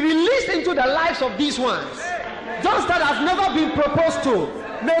to be released into the lives of these ones. Those that have never been proposed to,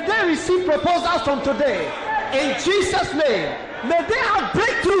 may they receive proposals from today. In Jesus' name. May they have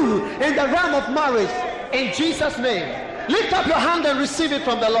breakthrough in the realm of marriage. In Jesus' name. Lift up your hand and receive it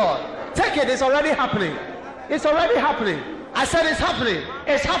from the Lord. Take it. It's already happening. It's already happening. I said it's happening.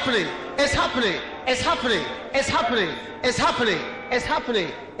 It's happening. It's happening. It's happening. It's happening. It's happening. It's happening.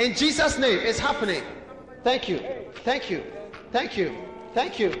 In Jesus' name, it's happening. Thank you. Thank you. Thank you.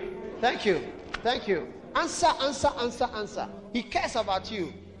 Thank you. Thank you. Thank you. Answer, answer, answer, answer. He cares about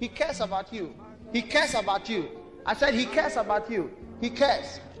you. He cares about you. He cares about you. I said he cares about you. He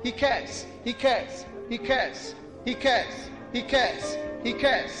cares. He cares. He cares. He cares. He cares. He cares. He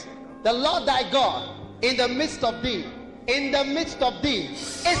cares. The Lord thy God in the midst of thee. In the midst of thee.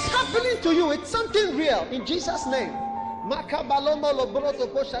 It's happening to you. It's something real. In Jesus' name. In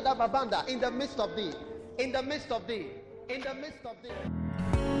the midst of thee. In the midst of thee. In the midst of thee.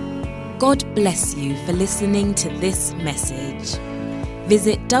 God bless you for listening to this message.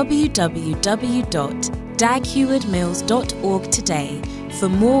 Visit www.daghewardmills.org today for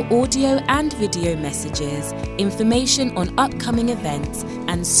more audio and video messages, information on upcoming events,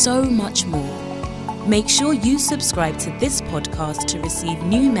 and so much more. Make sure you subscribe to this podcast to receive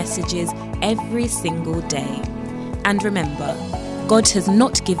new messages every single day. And remember, God has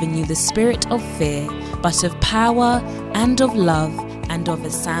not given you the spirit of fear, but of power and of love and of a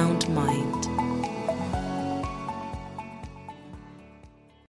sound mind.